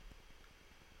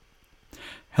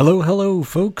Hello, hello,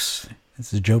 folks.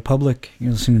 This is Joe Public.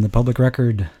 You're listening to The Public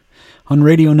Record on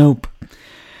Radio Nope.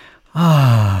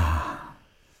 I'm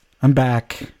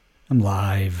back. I'm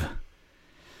live.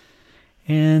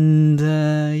 And,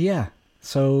 yeah.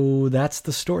 So that's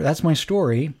the story. That's my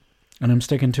story, and I'm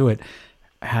sticking to it.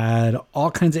 Had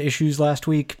all kinds of issues last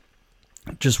week.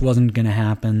 Just wasn't going to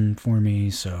happen for me,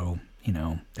 so,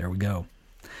 there we go.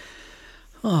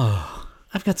 Oh,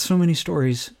 I've got so many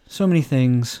stories, so many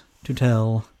things to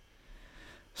tell,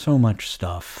 so much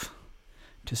stuff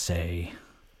to say.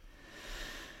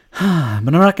 But I'm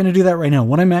not going to do that right now.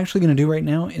 What I'm actually going to do right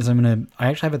now is I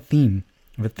actually have a theme.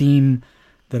 I have a theme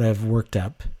that I've worked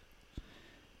up.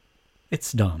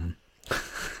 It's dumb.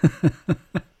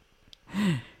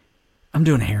 I'm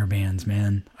doing hair bands,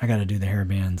 man. I got to do the hair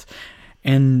bands.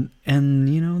 And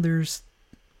there's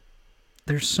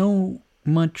so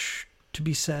much to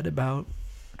be said about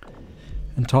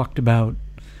and talked about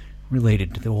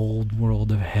related to the old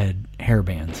world of hair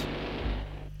bands.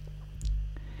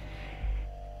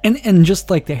 And just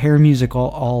like the hair music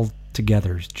all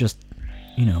together is just,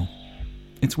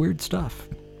 it's weird stuff.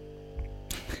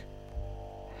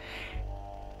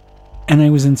 And I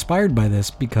was inspired by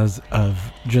this because of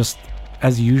just,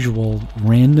 as usual,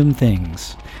 random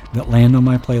things that land on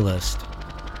my playlist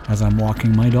as I'm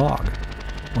walking my dog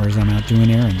or as I'm out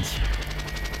doing errands.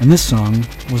 And this song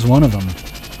was one of them.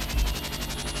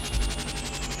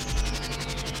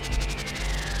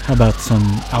 How about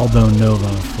some Aldo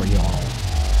Nova for y'all?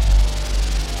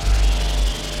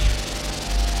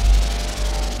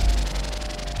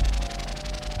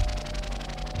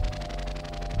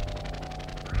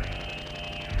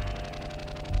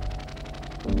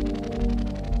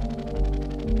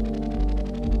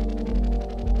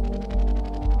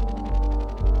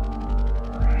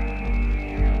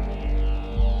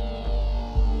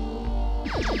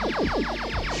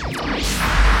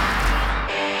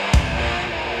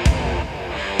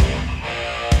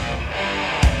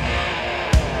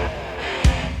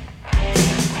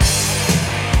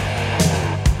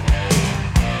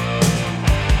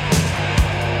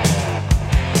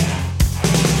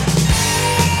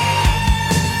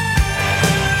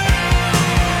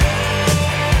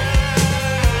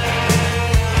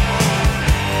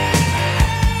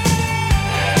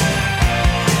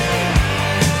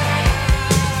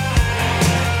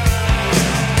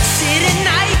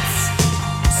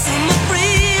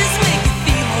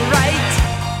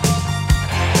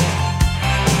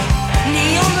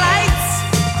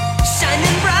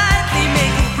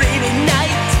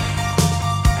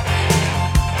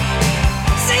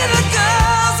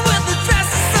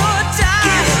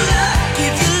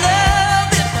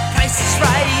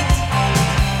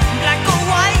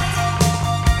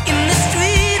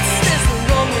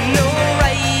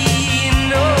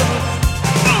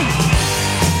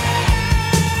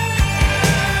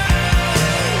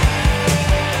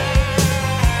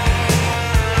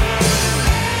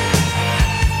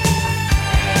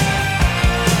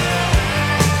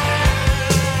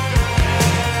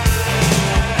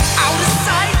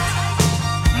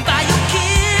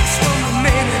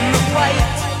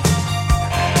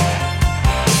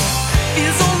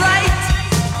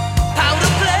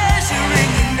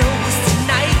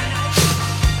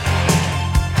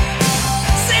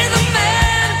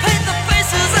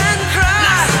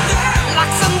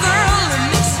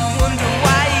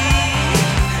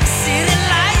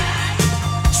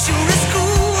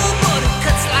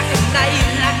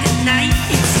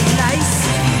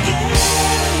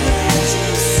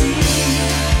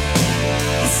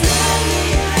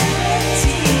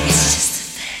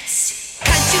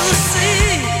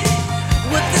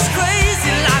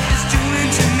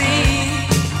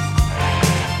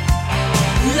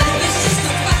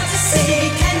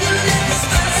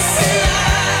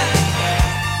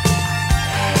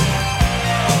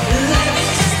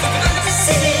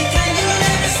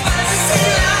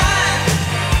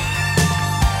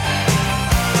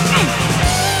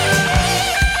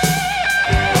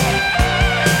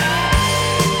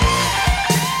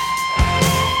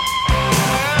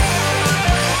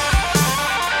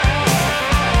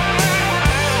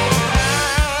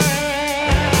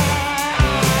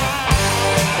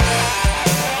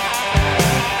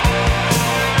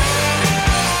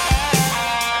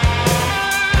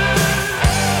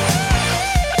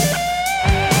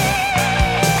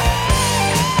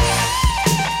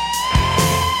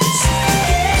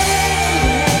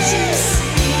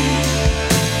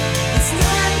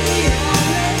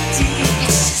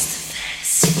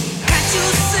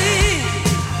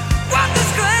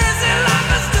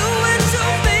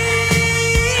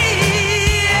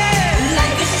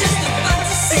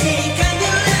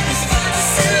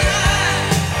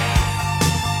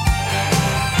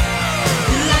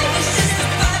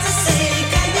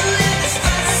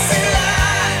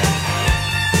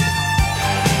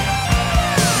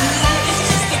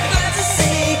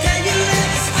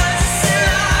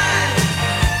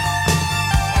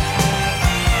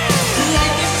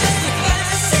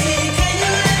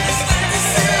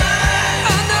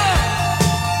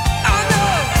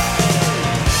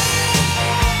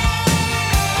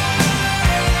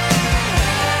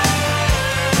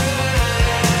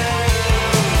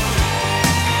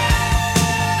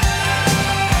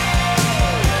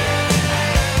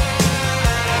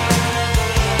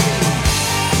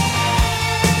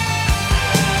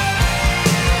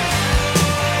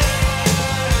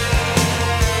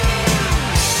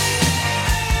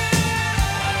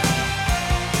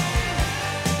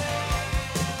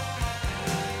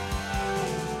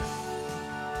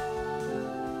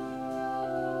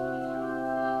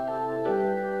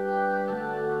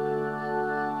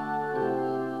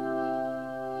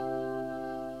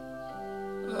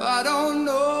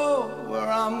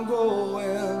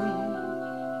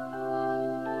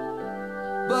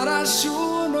 I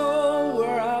sure know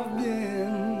where I've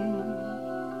been,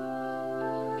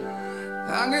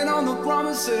 hanging on the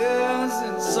promises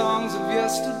and songs of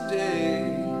yesterday.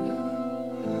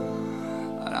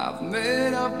 And I've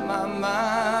made up my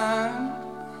mind,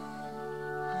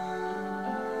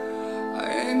 I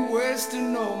ain't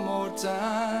wasting no more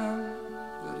time,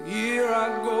 but here I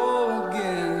go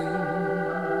again.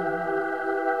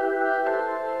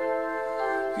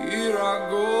 Here I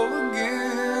go again.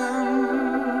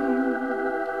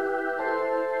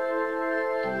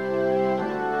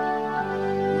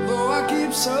 Though I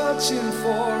keep searching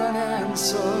for an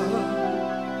answer,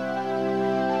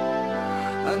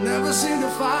 I never seem to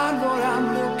find what I'm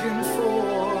looking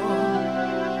for.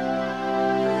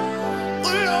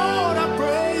 Oh Lord, I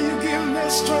pray you give me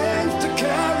strength to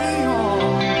carry on,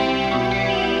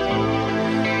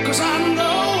 'cause I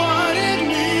know what it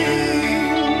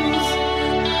means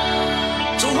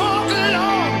to walk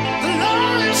along the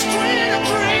lonely street of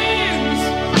dreams.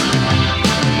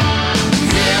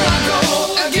 Here I go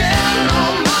again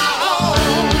on my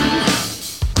own,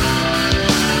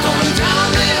 going down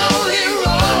the only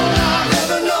road I've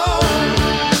ever known.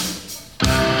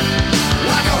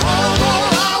 Like a hobo,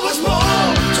 I was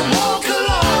born to walk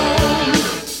alone,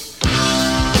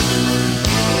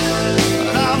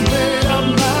 and I've made up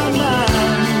my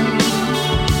mind,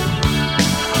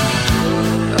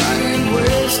 I ain't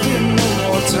wasting no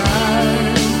more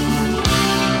time.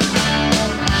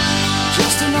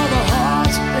 Just another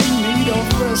heart in need of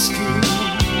rescue,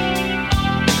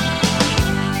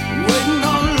 waiting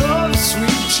on love's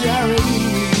sweet charity.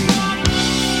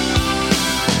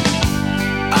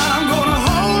 I'm gonna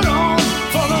hold on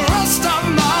for the rest of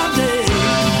my days,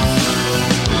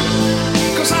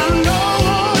 'cause I know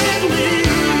what it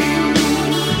means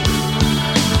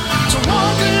to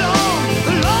walk along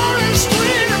the lonely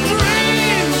street of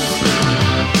dreams.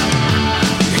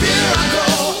 Here I go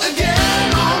again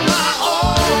on my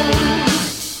own,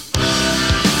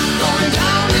 going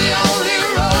down the only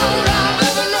road I've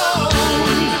ever known.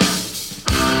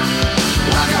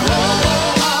 Like a hobo,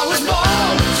 I was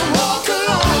born to walk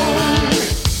alone,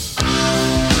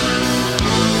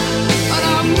 and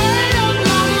I made up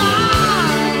my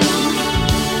mind,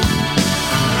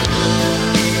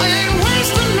 I ain't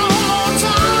wasting no more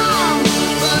time,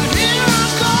 but here I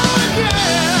go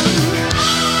again.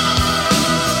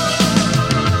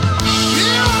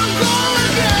 Here I go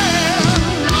again.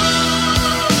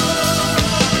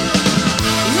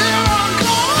 Here I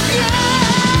go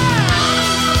again.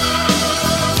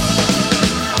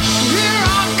 Here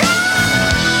I go.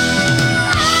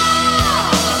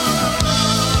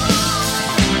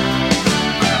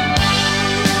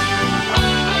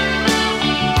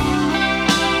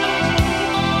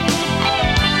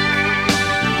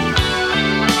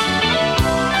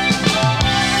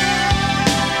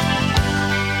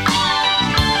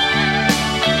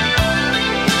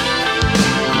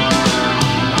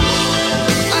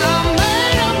 And I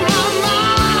made up my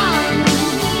mind,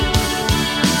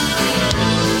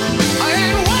 I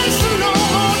ain't wasting no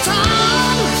more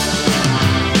time.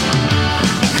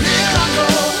 Here I go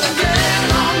again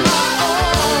on my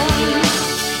own,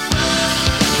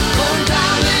 going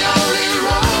down the only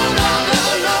road I've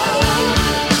ever known.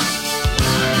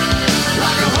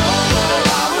 Like a hobo,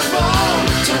 I was born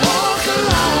to walk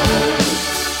alone,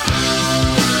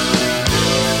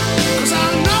 'cause I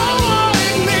know what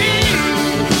it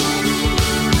means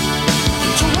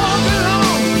to walk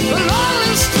along the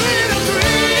lonely street of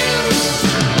dreams.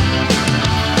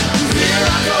 Here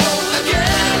I go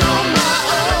again on my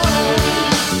own,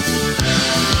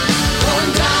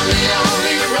 going down the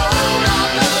only road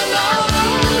I've ever known.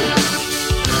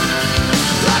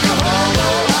 Like a hobo,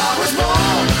 I was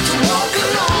born to walk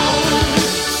alone,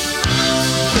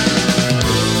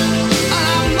 and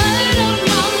I made up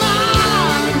my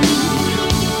mind,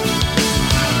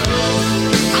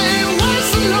 I ain't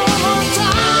wasting no more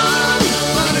time,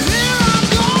 but here I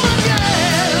go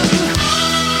again.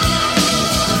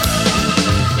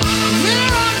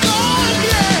 Here I go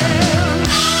again.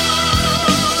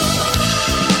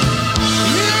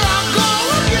 Here I go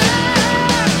again.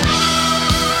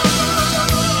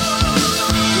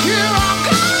 Here I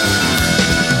go.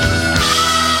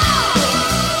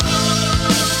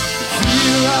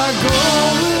 Here I go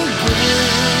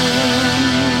again.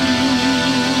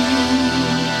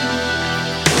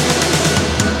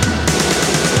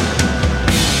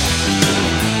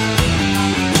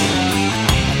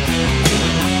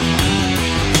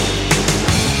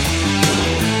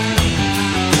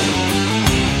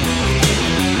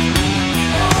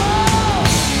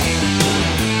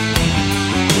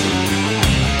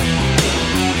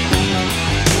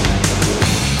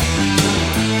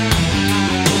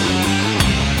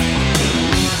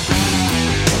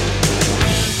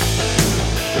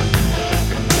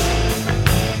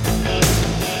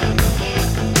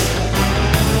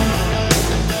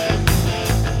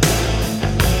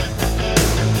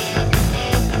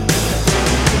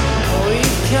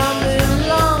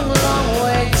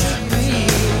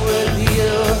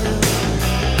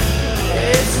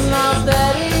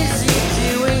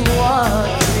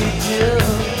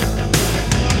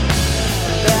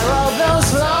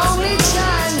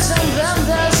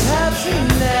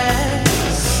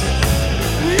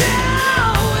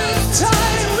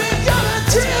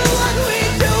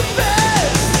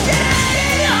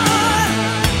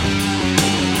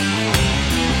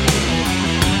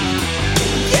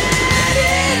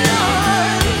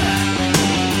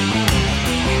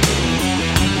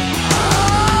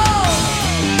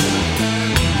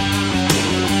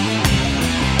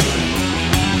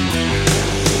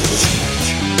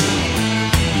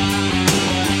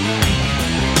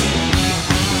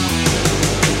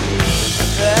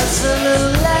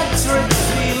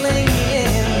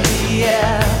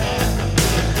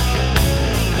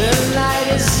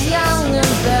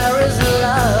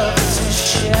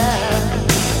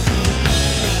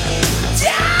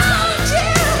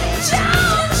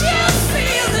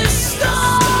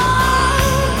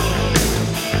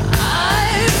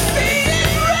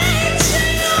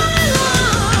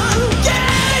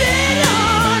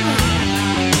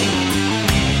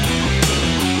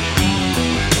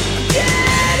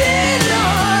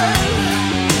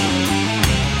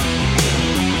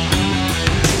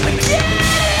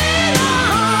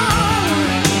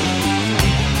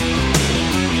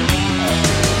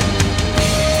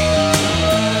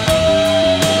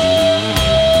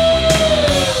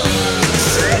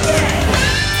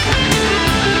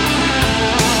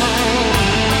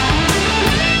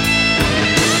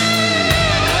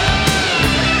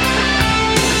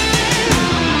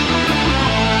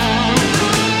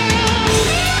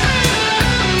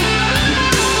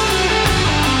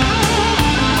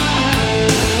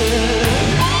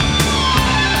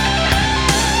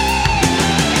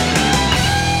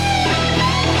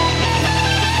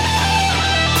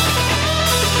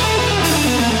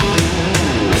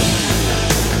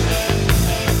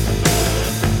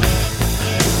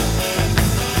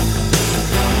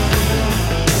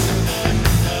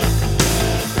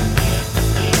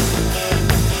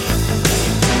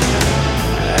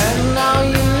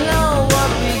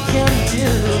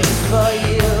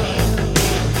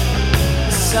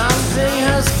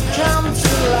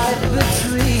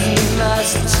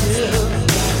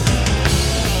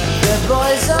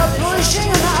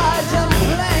 pushing hard and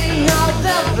playing out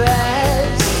their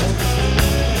best.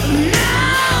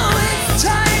 Now it's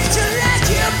time to let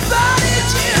your body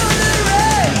do the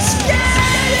rest.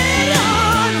 Get it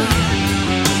on.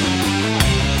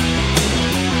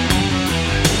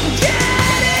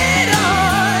 Get it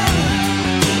on.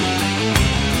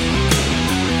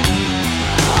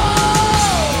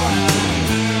 Oh.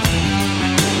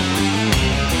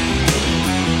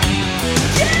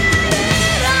 Get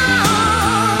it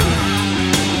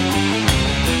on.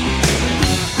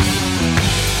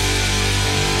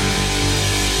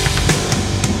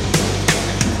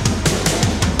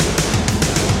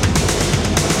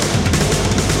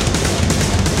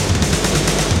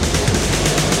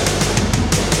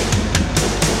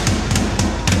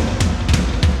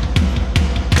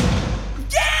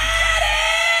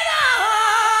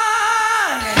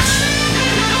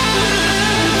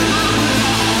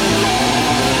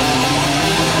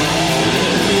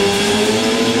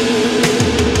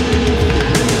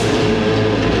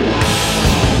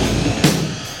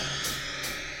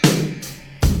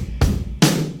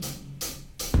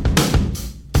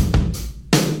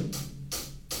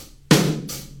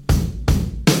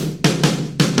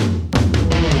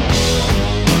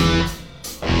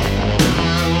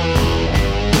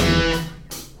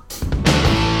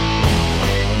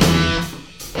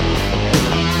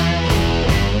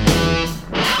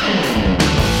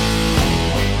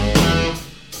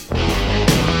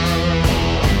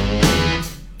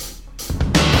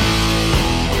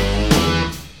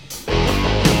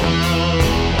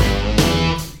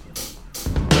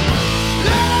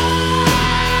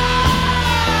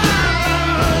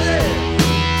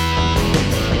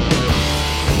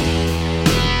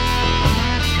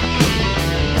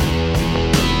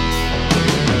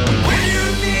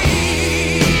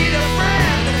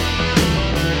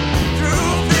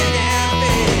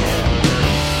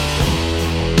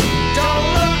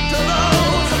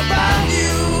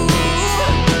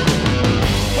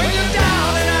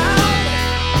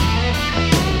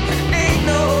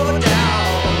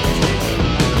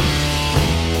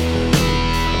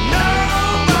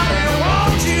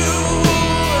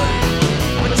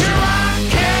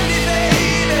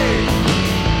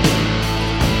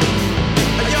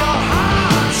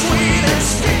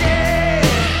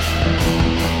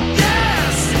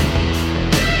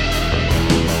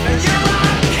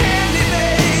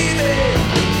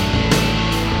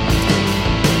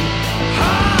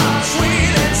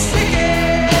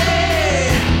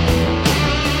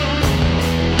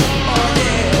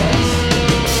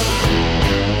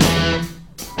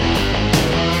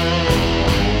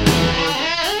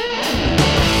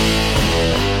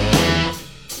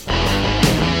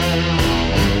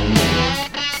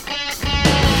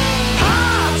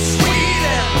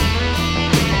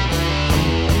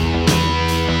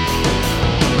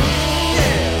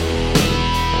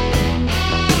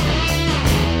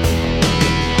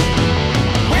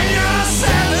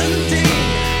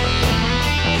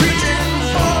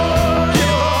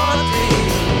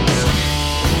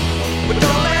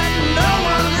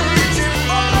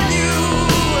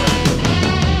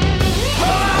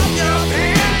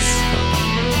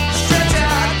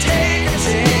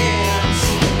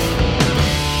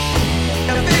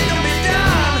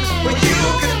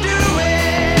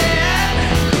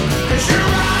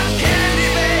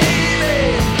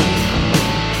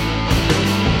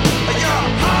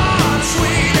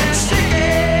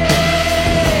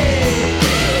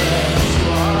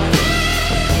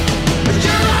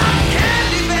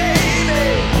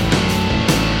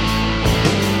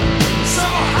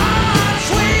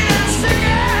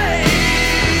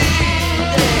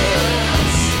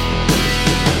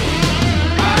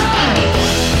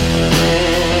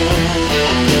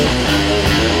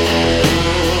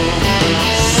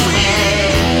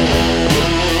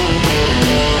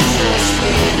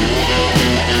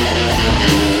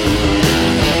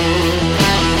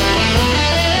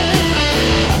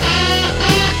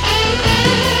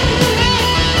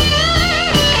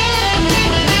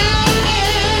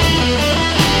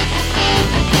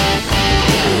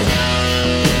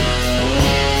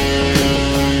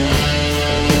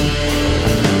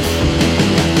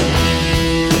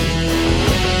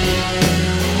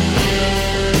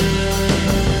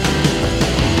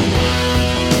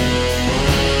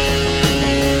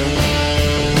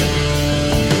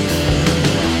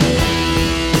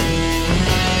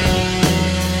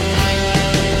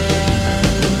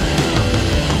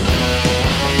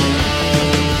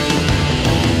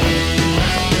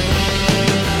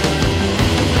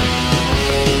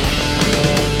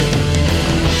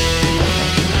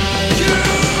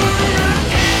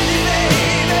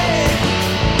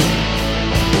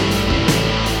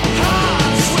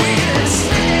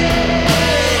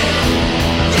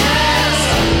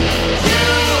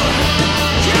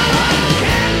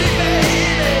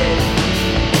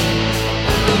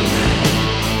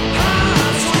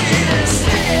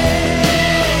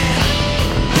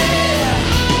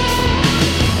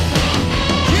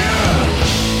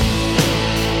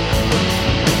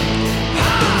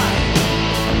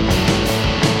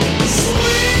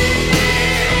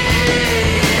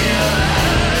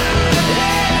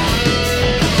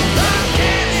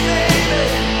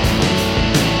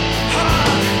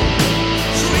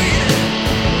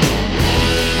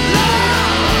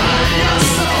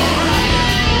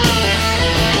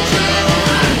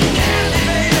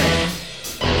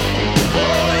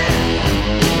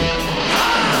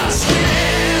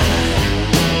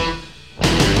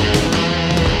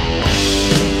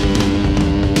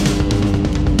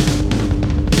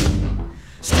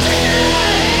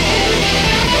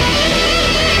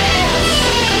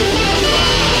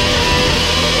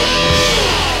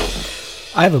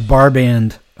 I have a bar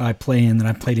band I play in that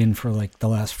I played in for like the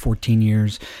last 14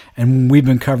 years, and we've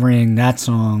been covering that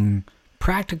song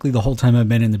practically the whole time I've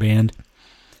been in the band.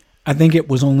 I think it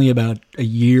was only about a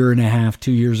year and a half,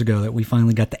 2 years ago that we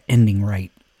finally got the ending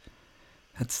right.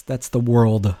 That's the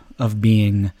world of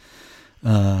being,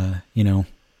 out in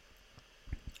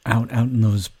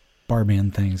those bar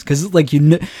band things. Because like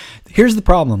here's the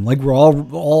problem: like we're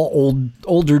all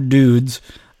older dudes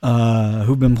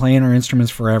who've been playing our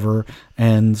instruments forever,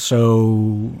 and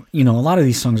so a lot of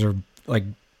these songs are like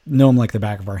know them like the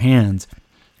back of our hands,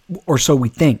 or so we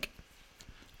think.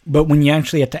 But when you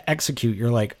actually have to execute,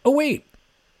 you're like, oh wait,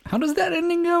 how does that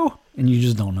ending go? And you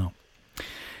just don't know.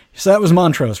 So that was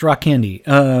Montrose, Rock Candy.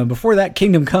 Before that,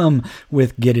 Kingdom Come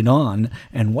with Get It On,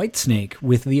 and Whitesnake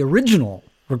with the original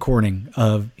recording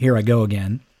of Here I Go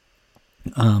Again.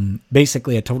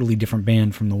 Basically a totally different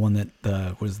band from the one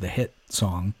that was the hit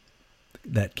song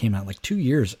that came out like 2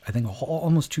 years, I think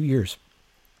almost 2 years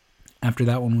after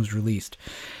that one was released.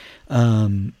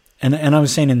 And I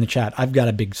was saying in the chat, I've got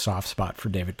a big soft spot for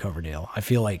David Coverdale. I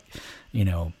feel like,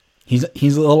 he's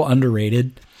a little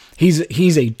underrated.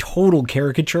 He's a total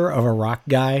caricature of a rock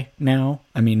guy now.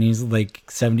 I mean, he's like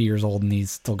 70 years old and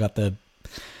he's still got the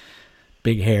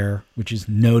big hair, which is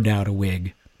no doubt a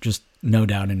wig. Just no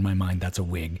doubt in my mind that's a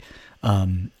wig.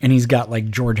 And he's got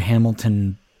like George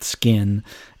Hamilton skin,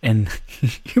 and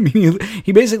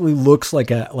he basically looks like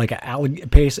a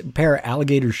pair of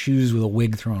alligator shoes with a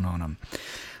wig thrown on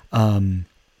him.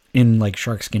 In like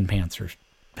shark skin pants or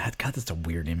God, that's a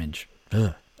weird image.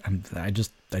 Ugh. I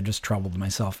just troubled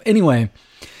myself. Anyway,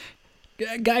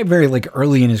 guy very like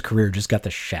early in his career just got the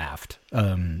shaft.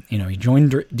 He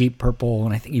joined Deep Purple,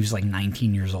 and I think he was like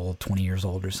 19 years old, 20 years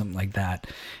old or something like that.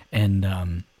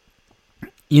 And,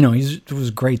 he was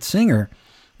a great singer,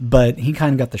 but he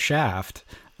kind of got the shaft,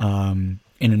 in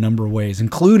a number of ways,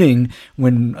 including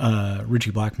when, Ritchie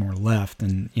Blackmore left,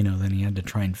 and, then he had to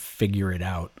try and figure it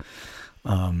out,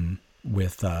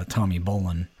 with, Tommy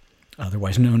Bolin,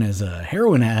 otherwise known as a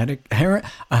heroin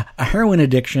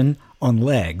addiction on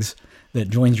legs that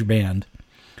joins your band.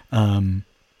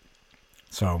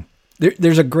 So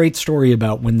there's a great story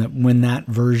about when that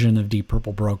version of Deep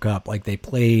Purple broke up. Like they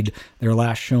played their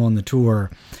last show on the tour,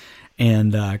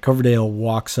 and Coverdale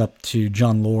walks up to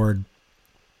John Lord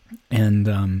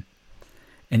and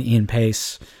Ian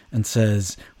Pace and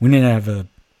says, "We need to have a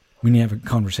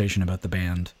conversation about the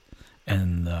band."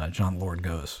 And John Lord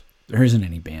goes, "There isn't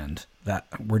any band. That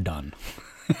we're done."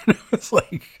 It's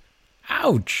like,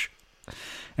 ouch.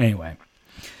 Anyway,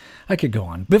 I could go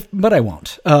on, but I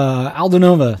won't. Aldo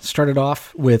Nova started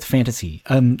off with Fantasy.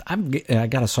 I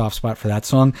got a soft spot for that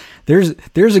song. There's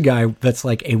a guy that's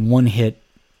like a one hit.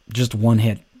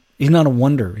 He's not a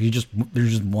wonder.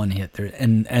 There's just one hit there,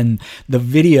 and the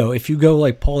video. If you go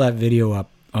like pull that video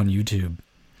up on YouTube,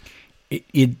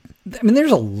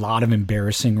 there's a lot of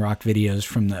embarrassing rock videos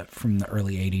from the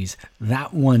early 80s.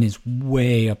 That one is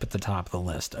way up at the top of the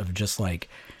list of just like,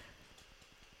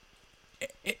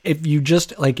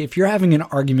 if you're having an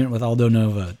argument with Aldo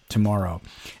Nova tomorrow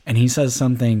and he says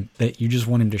something that you just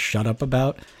want him to shut up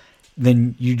about,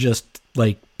 then you just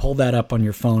like pull that up on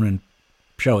your phone and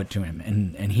show it to him,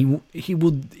 and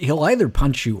he'll either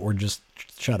punch you or just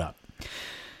shut up.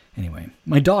 Anyway,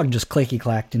 my dog just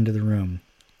clicky-clacked into the room.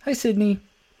 Hi, Sydney.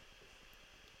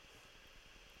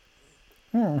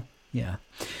 Oh, yeah.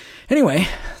 Anyway,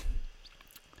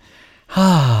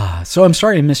 so I'm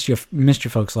sorry I missed you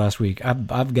folks last week.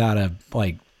 I've got a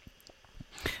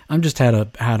I'm just had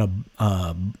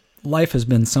a life has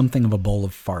been something of a bowl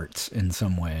of farts in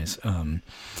some ways.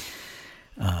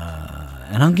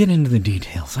 And I'll get into the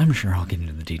details. I'm sure I'll get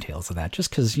into the details of that, just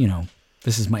because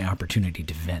this is my opportunity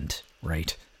to vent,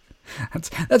 right?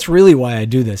 That's really why I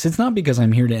do this. It's not because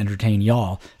I'm here to entertain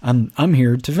y'all. I'm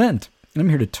here to vent. I'm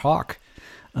here to talk.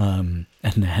 And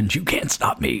you can't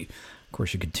stop me. Of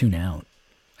course, you could tune out,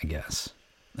 I guess.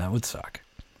 That would suck.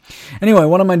 Anyway,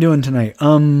 what am I doing tonight?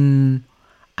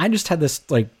 I just had this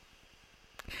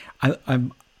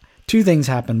I'm two things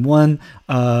happened. One,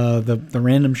 the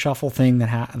random shuffle thing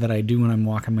that I do when I'm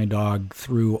walking my dog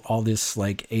through all this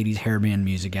like 80s hairband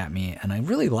music at me, and I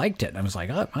really liked it. I was like,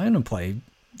 oh, I'm gonna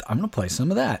play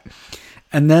some of that.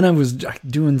 And then I was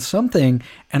doing something,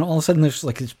 and all of a sudden there's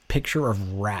like this picture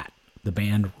of Rat, the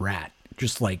band Rat,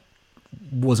 just like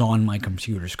was on my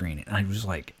computer screen, and I was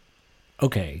like,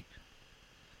 okay,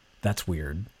 that's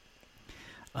weird.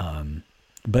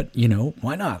 But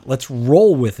why not? Let's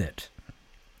roll with it.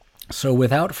 So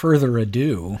without further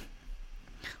ado,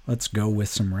 let's go with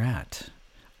some Rat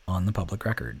on the public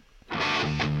record.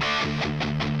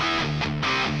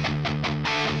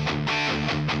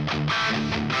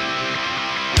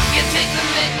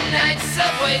 midnight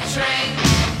subway train.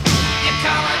 You're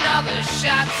calling all the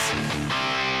shots.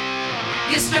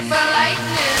 You strip for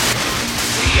lightning.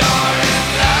 You're in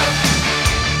love.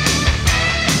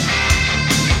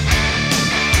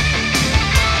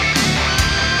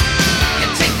 You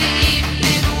take the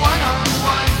evening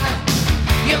one-on-one.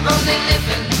 You're only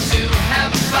living to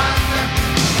have fun.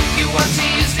 You want to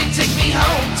use me, take me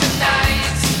home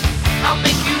tonight. I'll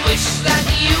make you wish that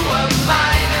you were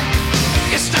mine.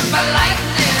 You're struck by lightning.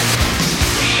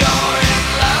 You're in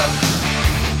love.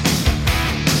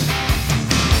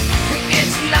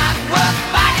 It's not worth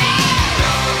fighting.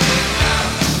 You're in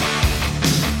love.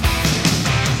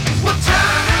 Well,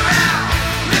 turn around,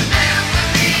 remember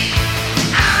me.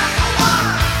 I'm the one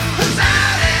who's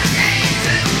out and ain't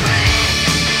to blame.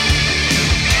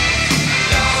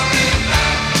 You're in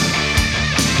love.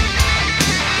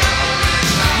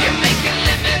 You're making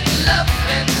living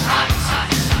loving hot.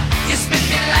 You spin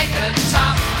me like a top.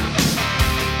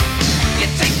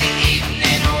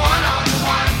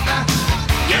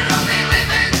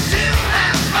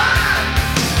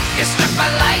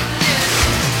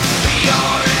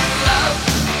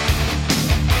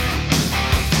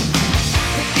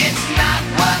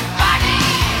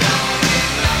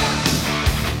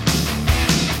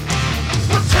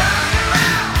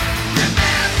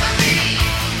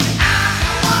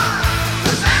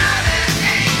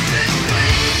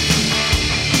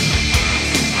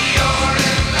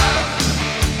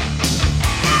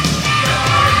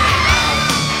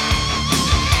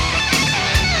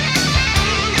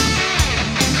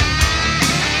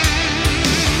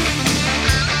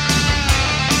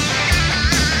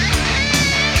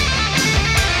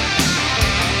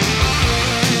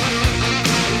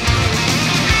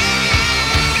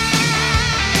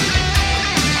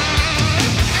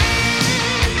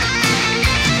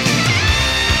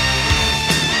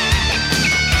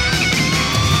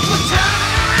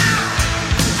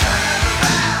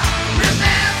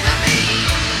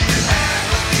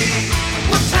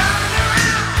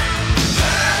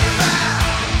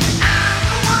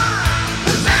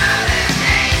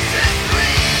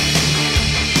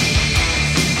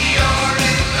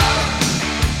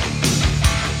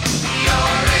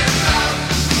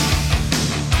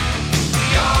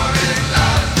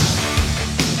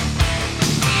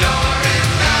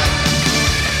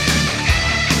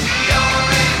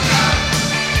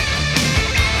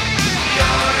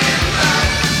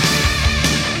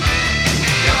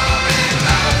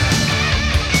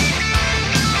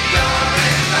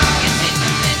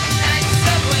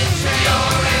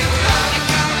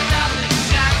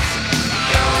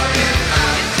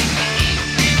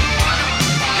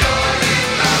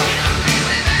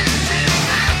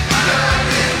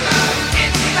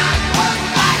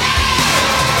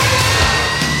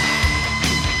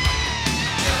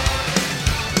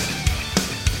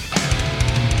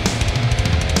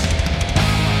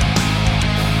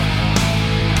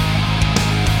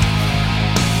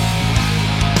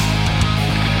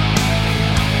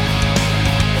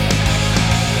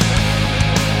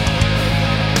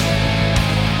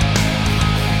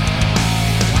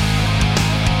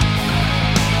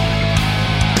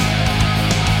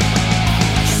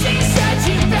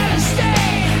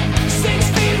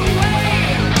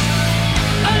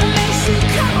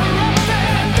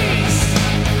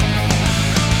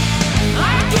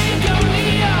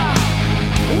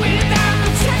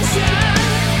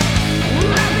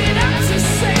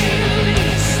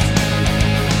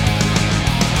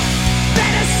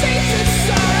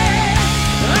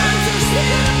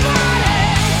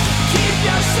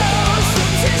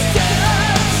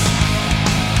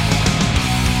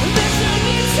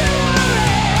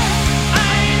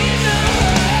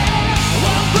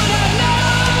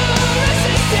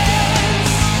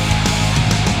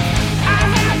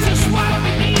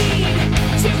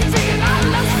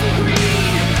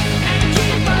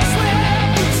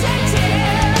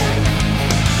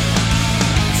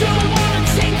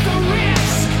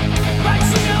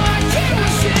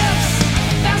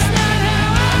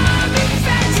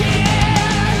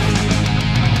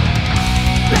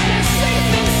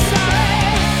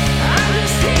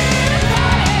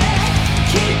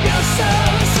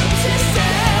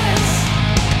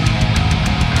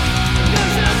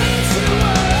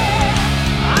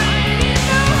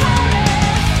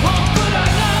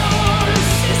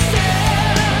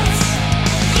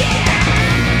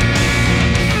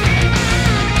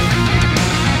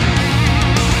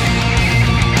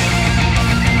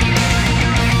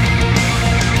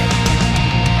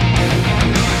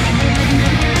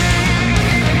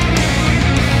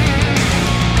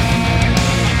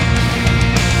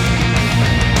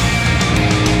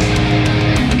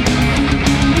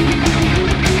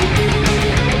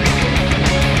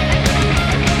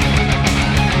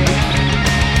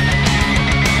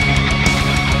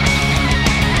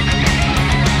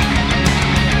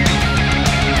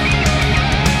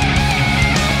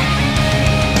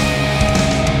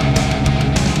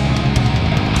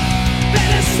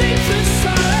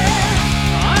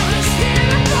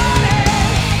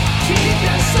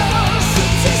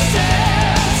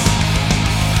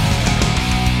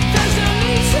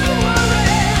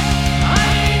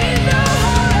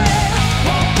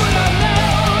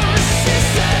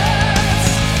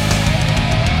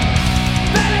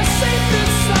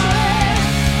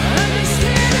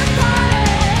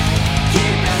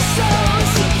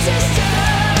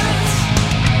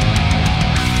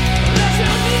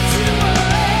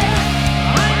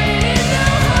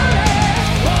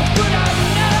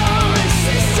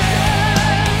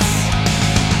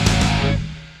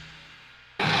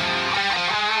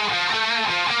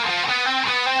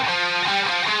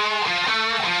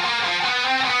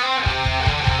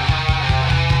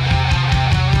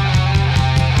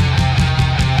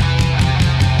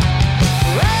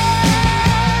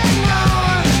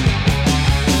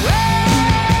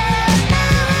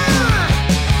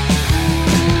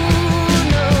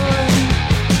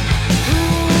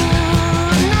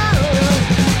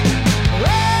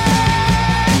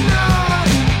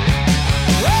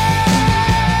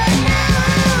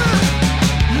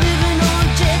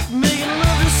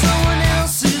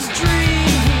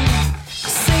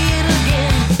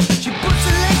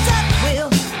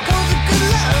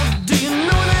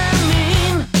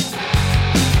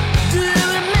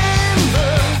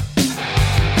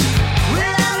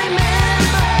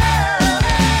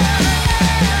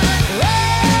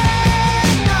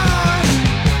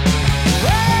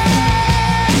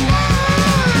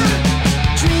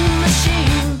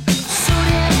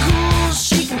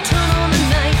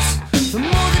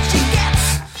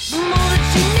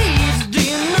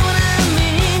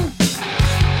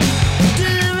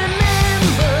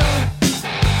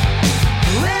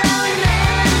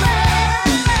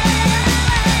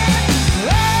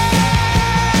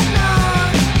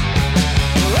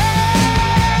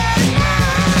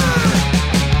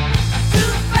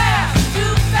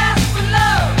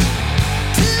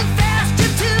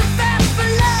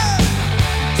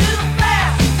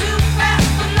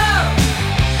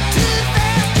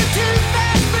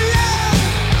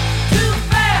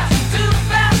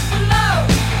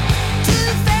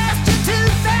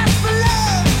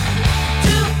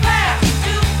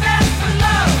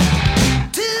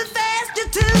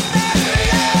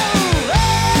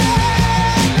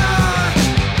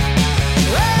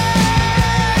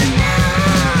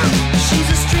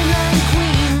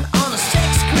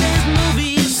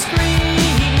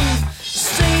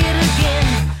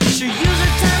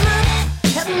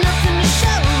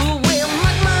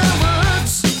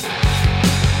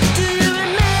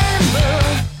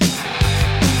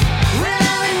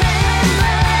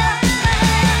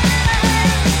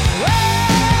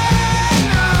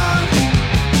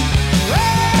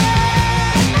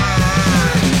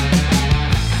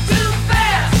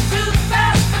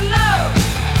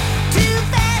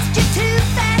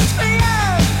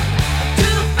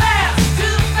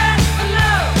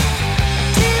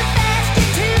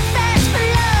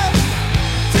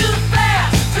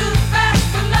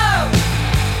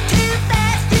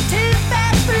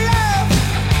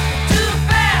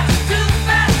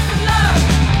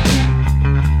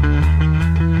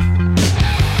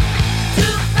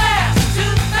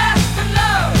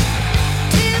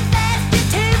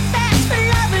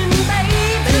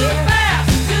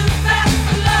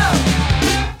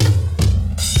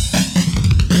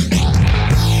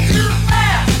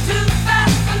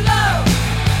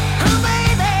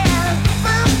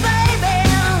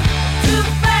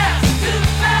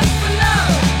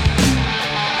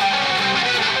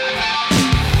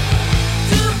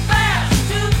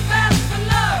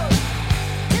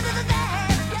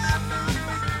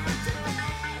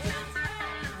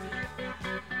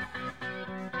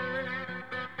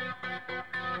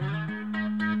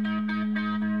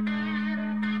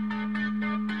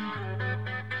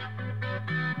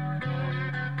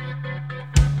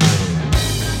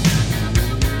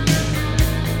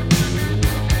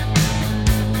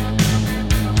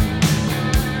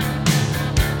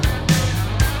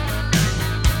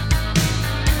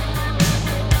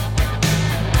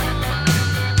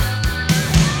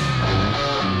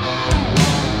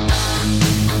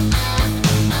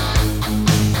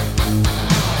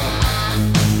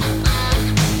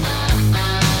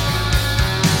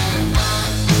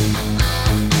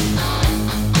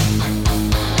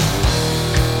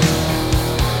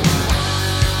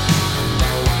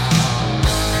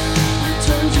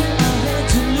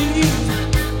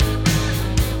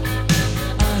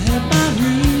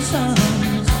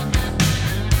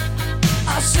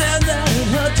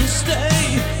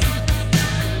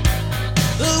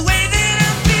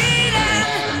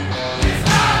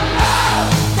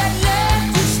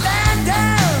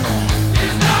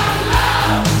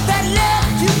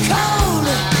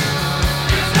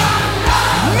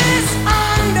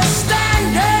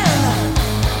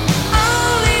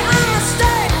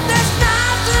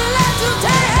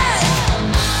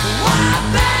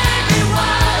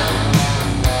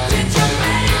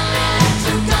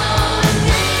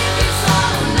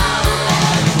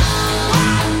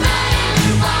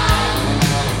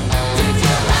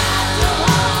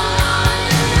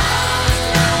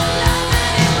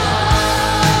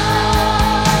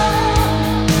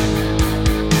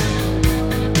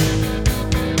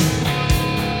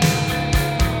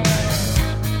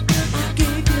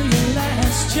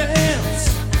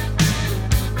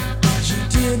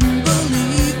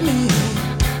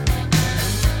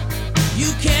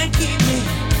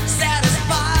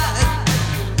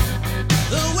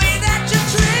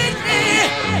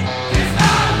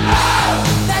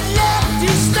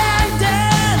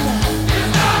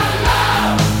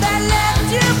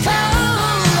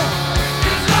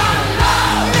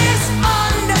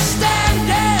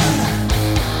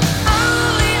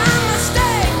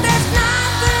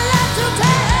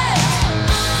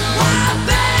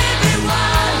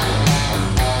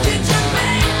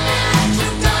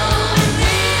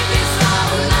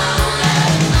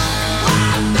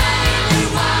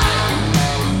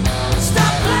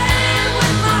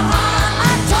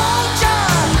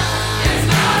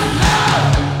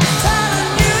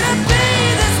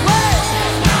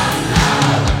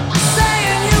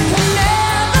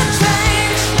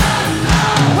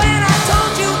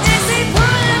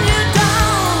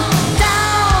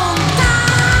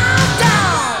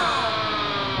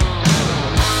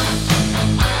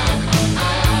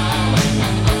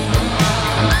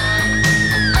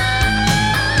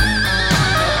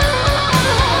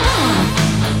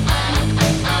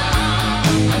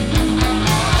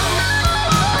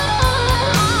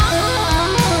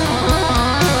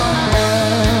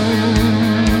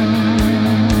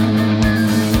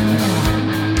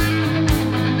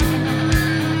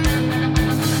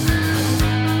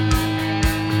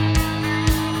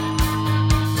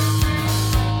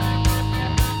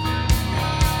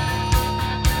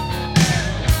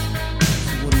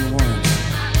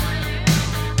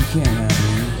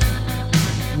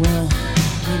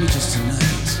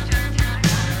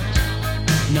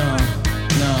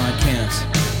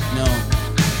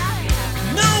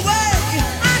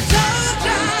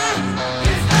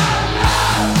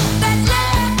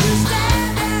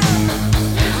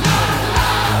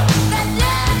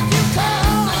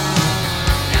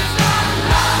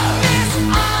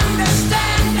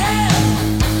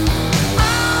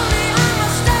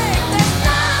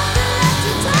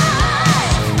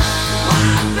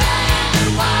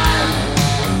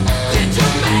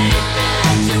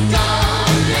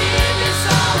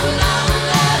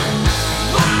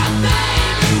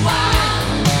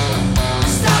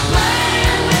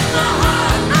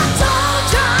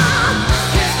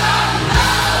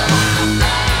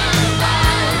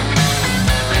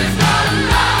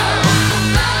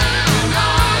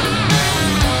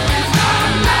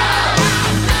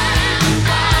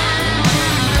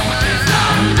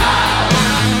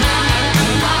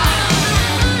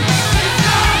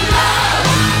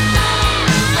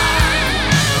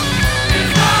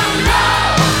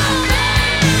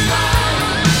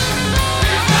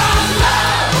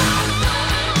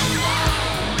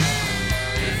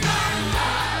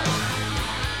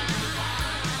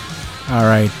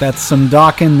 right, that's some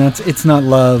Dokken. That's It's Not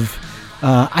Love.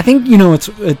 I think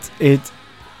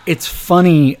it's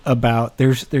funny about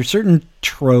there's certain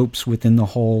tropes within the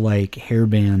whole like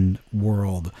hairband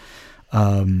world.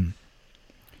 One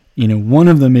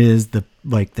of them is the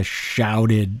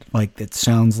shouted, like, that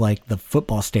sounds like the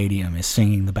football stadium is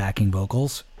singing the backing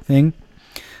vocals thing.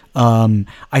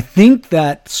 I think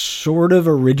that sort of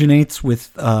originates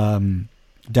with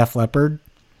Def Leppard,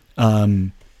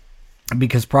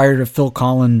 because prior to Phil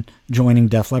Collin joining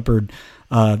Def Leppard,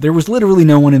 there was literally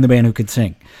no one in the band who could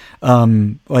sing.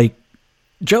 Like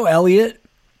Joe Elliott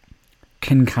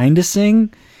can kind of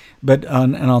sing, but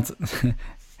and I'll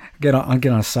get on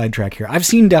a sidetrack here. I've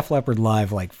seen Def Leppard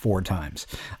live like 4 times.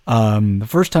 The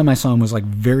first time I saw him was like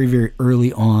very, very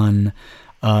early on.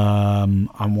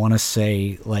 I want to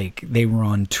say like they were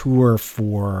on tour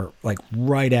for like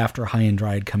right after High and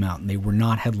Dry had come out, and they were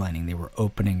not headlining. They were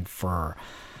opening for,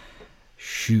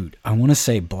 I want to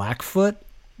say Blackfoot,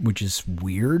 which is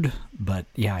weird, but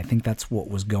yeah, I think that's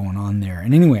what was going on there.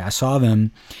 And anyway, I saw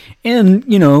them, and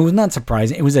it was not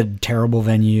surprising. It was a terrible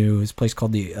venue. It was a place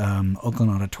called the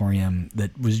Oakland Auditorium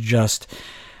that was just,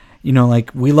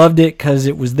 like, we loved it because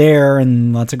it was there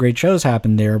and lots of great shows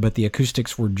happened there, but the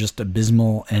acoustics were just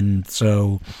abysmal. And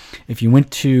so if you went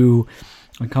to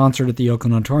a concert at the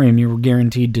Oakland Auditorium, you were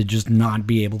guaranteed to just not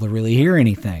be able to really hear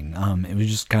anything. It was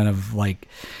just kind of like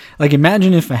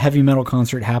imagine if a heavy metal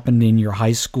concert happened in your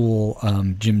high school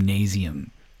gymnasium.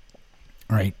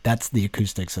 Right, that's the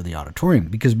acoustics of the auditorium,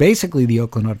 because basically the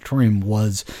Oakland Auditorium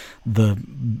was the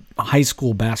high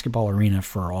school basketball arena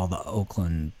for all the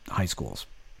Oakland high schools.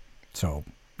 So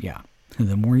yeah,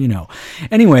 the more you know.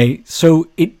 Anyway, so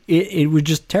it was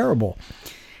just terrible.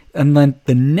 And then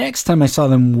the next time I saw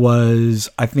them was,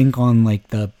 I think, on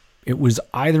it was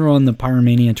either on the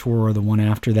Pyromania tour or the one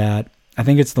after that. I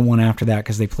think it's the one after that,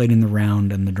 because they played in the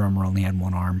round and the drummer only had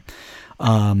one arm.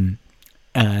 And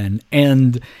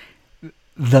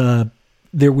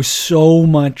there was so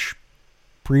much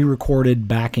pre-recorded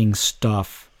backing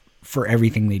stuff for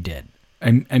everything they did.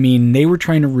 I mean, they were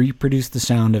trying to reproduce the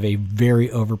sound of a very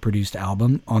overproduced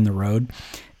album on the road,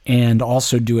 and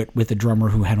also do it with a drummer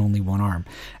who had only one arm.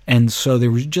 And so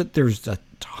there's a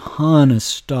ton of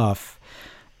stuff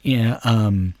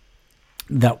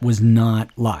that was not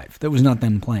live, that was not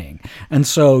them playing. And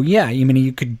so, yeah,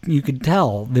 you could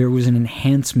tell there was an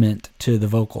enhancement to the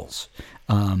vocals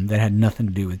that had nothing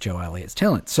to do with Joe Elliott's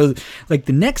talent. So, like,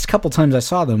 the next couple times I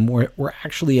saw them were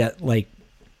actually at,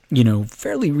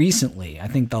 fairly recently. I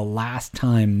think the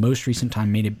most recent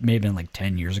time may have been like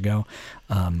 10 years ago.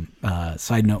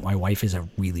 Side note, my wife is a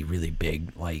really, really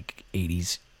big,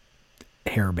 80s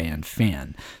hairband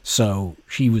fan. So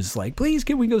she was like, please,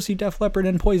 can we go see Def Leppard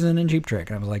and Poison and Cheap Trick?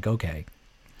 And I was like, okay.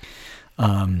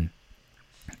 Although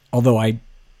I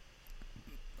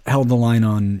held the line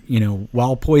on,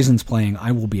 while Poison's playing,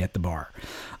 I will be at the bar.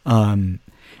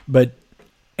 But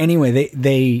anyway,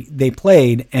 they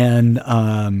played,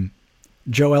 and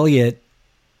Joe Elliott,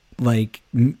 they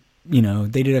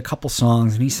did a couple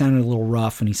songs, and he sounded a little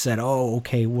rough, and he said, "Oh,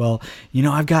 okay, well,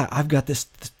 I've got this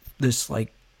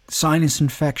sinus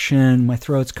infection, my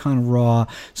throat's kind of raw,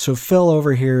 so Phil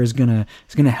over here is gonna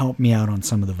help me out on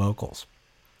some of the vocals."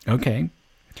 Okay,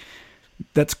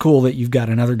 that's cool that you've got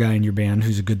another guy in your band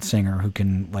who's a good singer who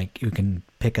can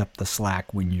pick up the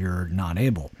slack when you're not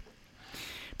able.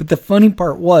 But the funny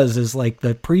part is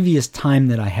the previous time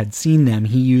that I had seen them,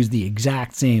 he used the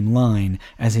exact same line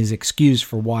as his excuse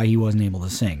for why he wasn't able to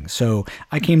sing. So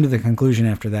I came to the conclusion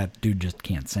after that, dude just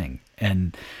can't sing.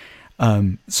 And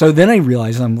so then I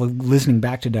realized, I'm listening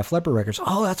back to Def Leppard records,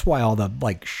 oh, that's why all the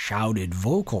shouted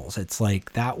vocals. It's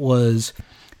that was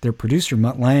their producer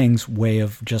Mutt Lange's way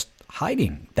of just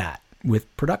hiding that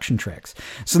with production tricks.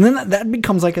 So then that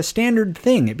becomes a standard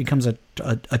thing. It becomes a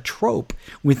trope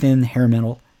within hair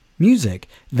metal music,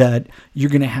 that you're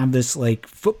going to have this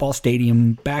football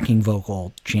stadium backing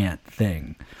vocal chant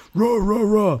thing. Rah, rah,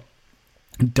 rah.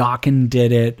 Dokken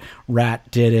did it.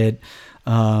 Rat did it.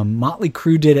 Motley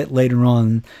Crue did it later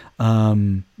on.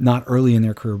 Not early in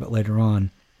their career, but later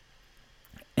on.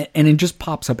 And it just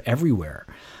pops up everywhere.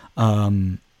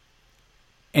 And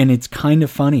it's kind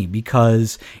of funny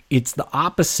because it's the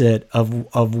opposite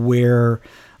of where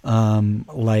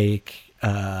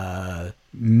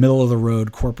middle of the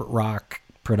road corporate rock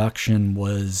production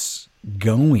was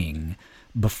going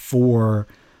before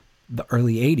the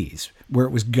early 80s. Where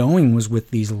it was going was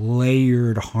with these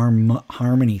layered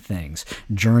harmony things.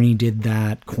 Journey did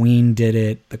that, Queen did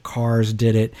it, the Cars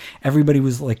did it. Everybody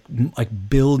was like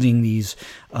building these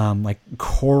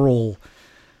choral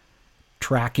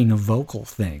tracking a vocal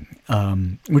thing,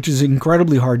 which is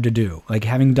incredibly hard to do. Like,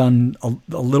 having done a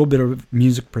little bit of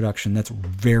music production, that's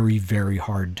very, very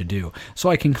hard to do. So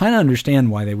I can kind of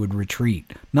understand why they would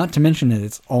retreat. Not to mention that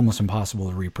it's almost impossible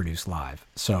to reproduce live.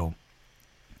 So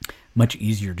much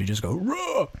easier to just go,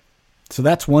 "Ruh!" So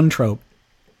that's one trope.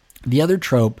 The other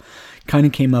trope kind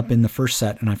of came up in the first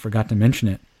set, and I forgot to mention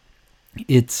it.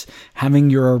 It's having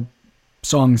your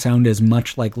song sound as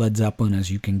much like Led Zeppelin as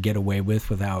you can get away with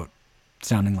without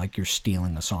sounding like you're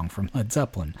stealing a song from Led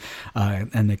Zeppelin.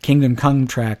 And the Kingdom Come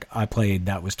track I played,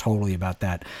 that was totally about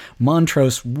that.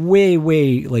 Montrose, way,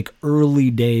 like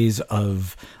early days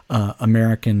of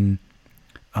American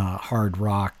hard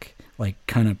rock, like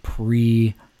kind of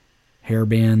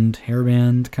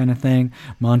hairband kind of thing.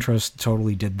 Montrose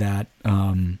totally did that,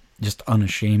 just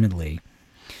unashamedly.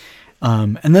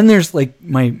 And then there's like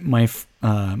my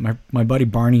buddy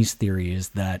Barney's theory is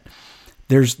that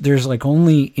there's like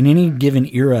only in any given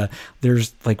era,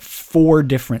 there's like 4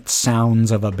 different sounds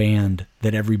of a band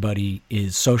that everybody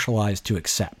is socialized to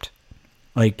accept.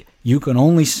 Like, you can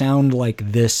only sound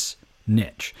like this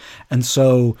niche. And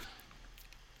so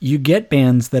you get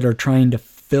bands that are trying to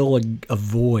fill a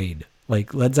void.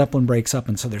 Like, Led Zeppelin breaks up,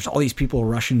 and so there's all these people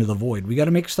rushing to the void. We got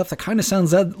to make stuff that kind of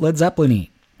sounds Led Zeppelin-y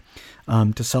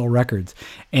to sell records.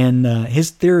 And his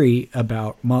theory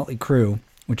about Motley Crue,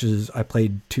 which is, I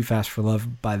played Too Fast for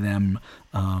Love by them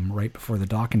right before the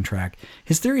Dokken track.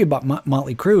 His theory about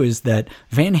Motley Crue is that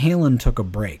Van Halen took a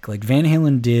break. Like, Van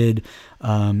Halen did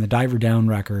the Diver Down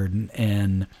record,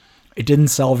 and it didn't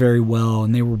sell very well,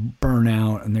 and they were burnt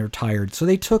out, and they were tired. So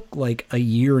they took like a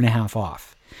year and a half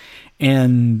off.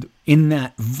 And in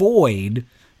that void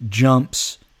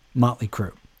jumps Motley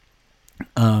Crue,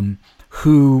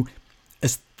 who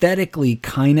aesthetically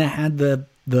kind of had the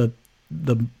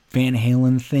Van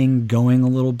Halen thing going a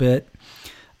little bit,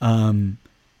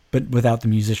 but without the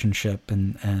musicianship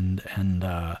and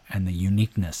the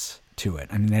uniqueness to it.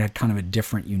 I mean, they had kind of a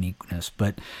different uniqueness,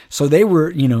 but so they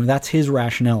were, that's his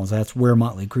rationale. That's where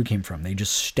Motley Crue came from. They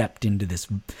just stepped into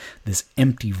this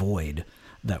empty void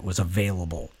that was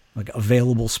available, like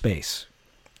available space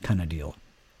kind of deal.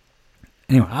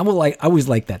 Anyway, I always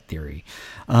like that theory.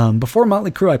 Before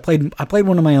Motley Crue, I played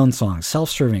one of my own songs,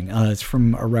 Self-Serving. It's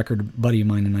from a record a buddy of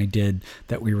mine and I did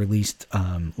that we released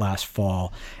last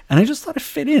fall, and I just thought it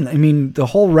fit in. I mean, the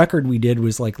whole record we did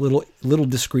was like little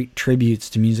discrete tributes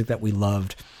to music that we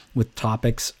loved, with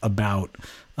topics about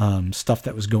stuff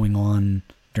that was going on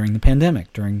during the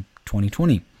pandemic, during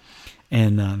 2020.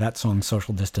 And that song,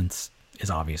 Social Distance, is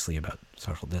obviously about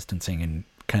social distancing, and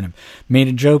kind of made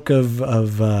a joke of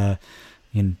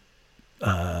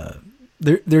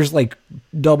there's like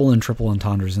double and triple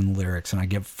entendres in the lyrics, and I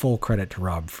give full credit to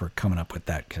Rob for coming up with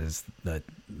that, because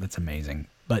that's amazing.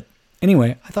 But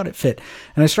anyway, I thought it fit,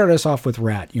 and I started us off with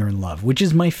Rat, You're in Love, which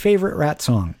is my favorite Rat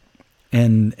song,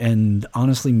 and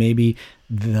honestly maybe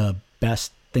the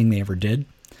best thing they ever did.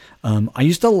 I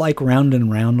used to like Round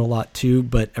and Round a lot too,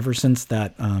 but ever since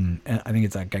that, I think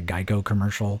it's like a Geico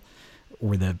commercial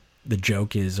where the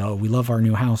joke is, oh, we love our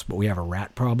new house, but we have a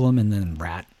rat problem, and then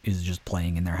Rat is just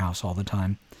playing in their house all the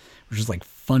time, which is like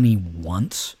funny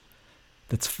once.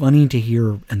 That's funny to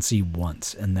hear and see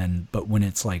once, and then, but when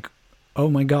it's like, oh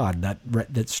my God,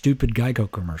 that stupid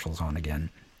Geico commercial's on again,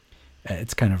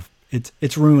 it's kind of,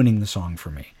 it's ruining the song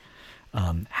for me.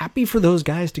 Happy for those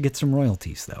guys to get some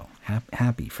royalties, though.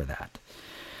 Happy for that.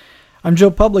 I'm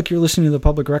Joe Public. You're listening to The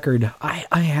Public Record.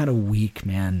 I had a week,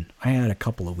 man. I had a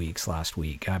couple of weeks last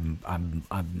week.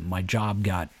 My job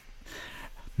got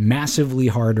massively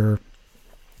harder.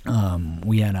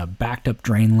 We had a backed up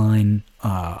drain line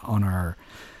on our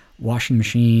washing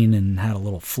machine, and had a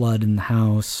little flood in the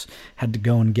house. Had to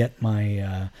go and get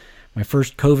my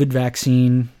first COVID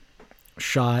vaccine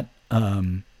shot.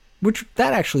 Which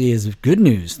that actually is a good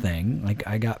news thing. Like,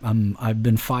 I've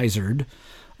been Pfizered.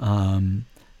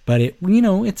 But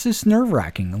it's just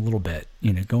nerve-wracking a little bit,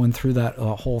 going through that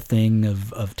whole thing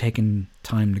of taking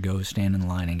time to go stand in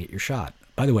line and get your shot.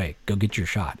 By the way, go get your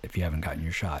shot if you haven't gotten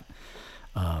your shot.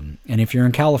 And if you're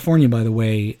in California, by the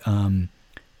way,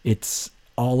 it's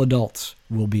all adults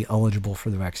will be eligible for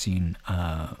the vaccine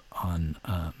on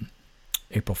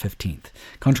April 15th.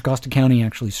 Contra Costa County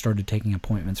actually started taking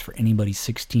appointments for anybody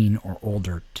 16 or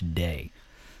older today.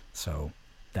 So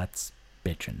that's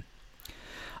bitchin'.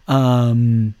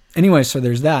 Anyway, so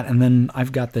there's that. And then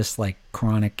I've got this like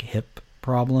chronic hip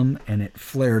problem, and it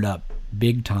flared up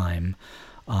big time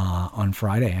on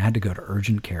Friday. I had to go to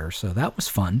urgent care, so that was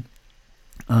fun.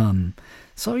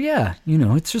 So yeah,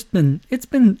 it's been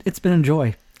a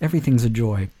joy. Everything's a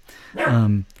joy.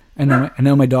 I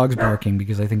know my dog's barking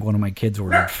because I think one of my kids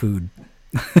ordered food.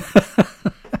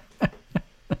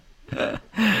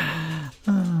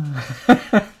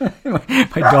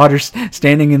 My daughter's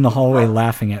standing in the hallway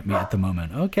laughing at me at the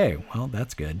moment. Okay, well,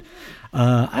 that's good.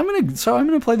 I'm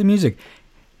gonna play the music.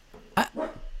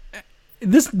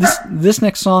 This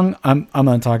next song I'm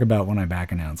gonna talk about when I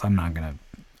back announce. I'm not gonna.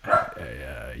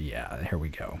 Yeah, here we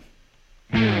go.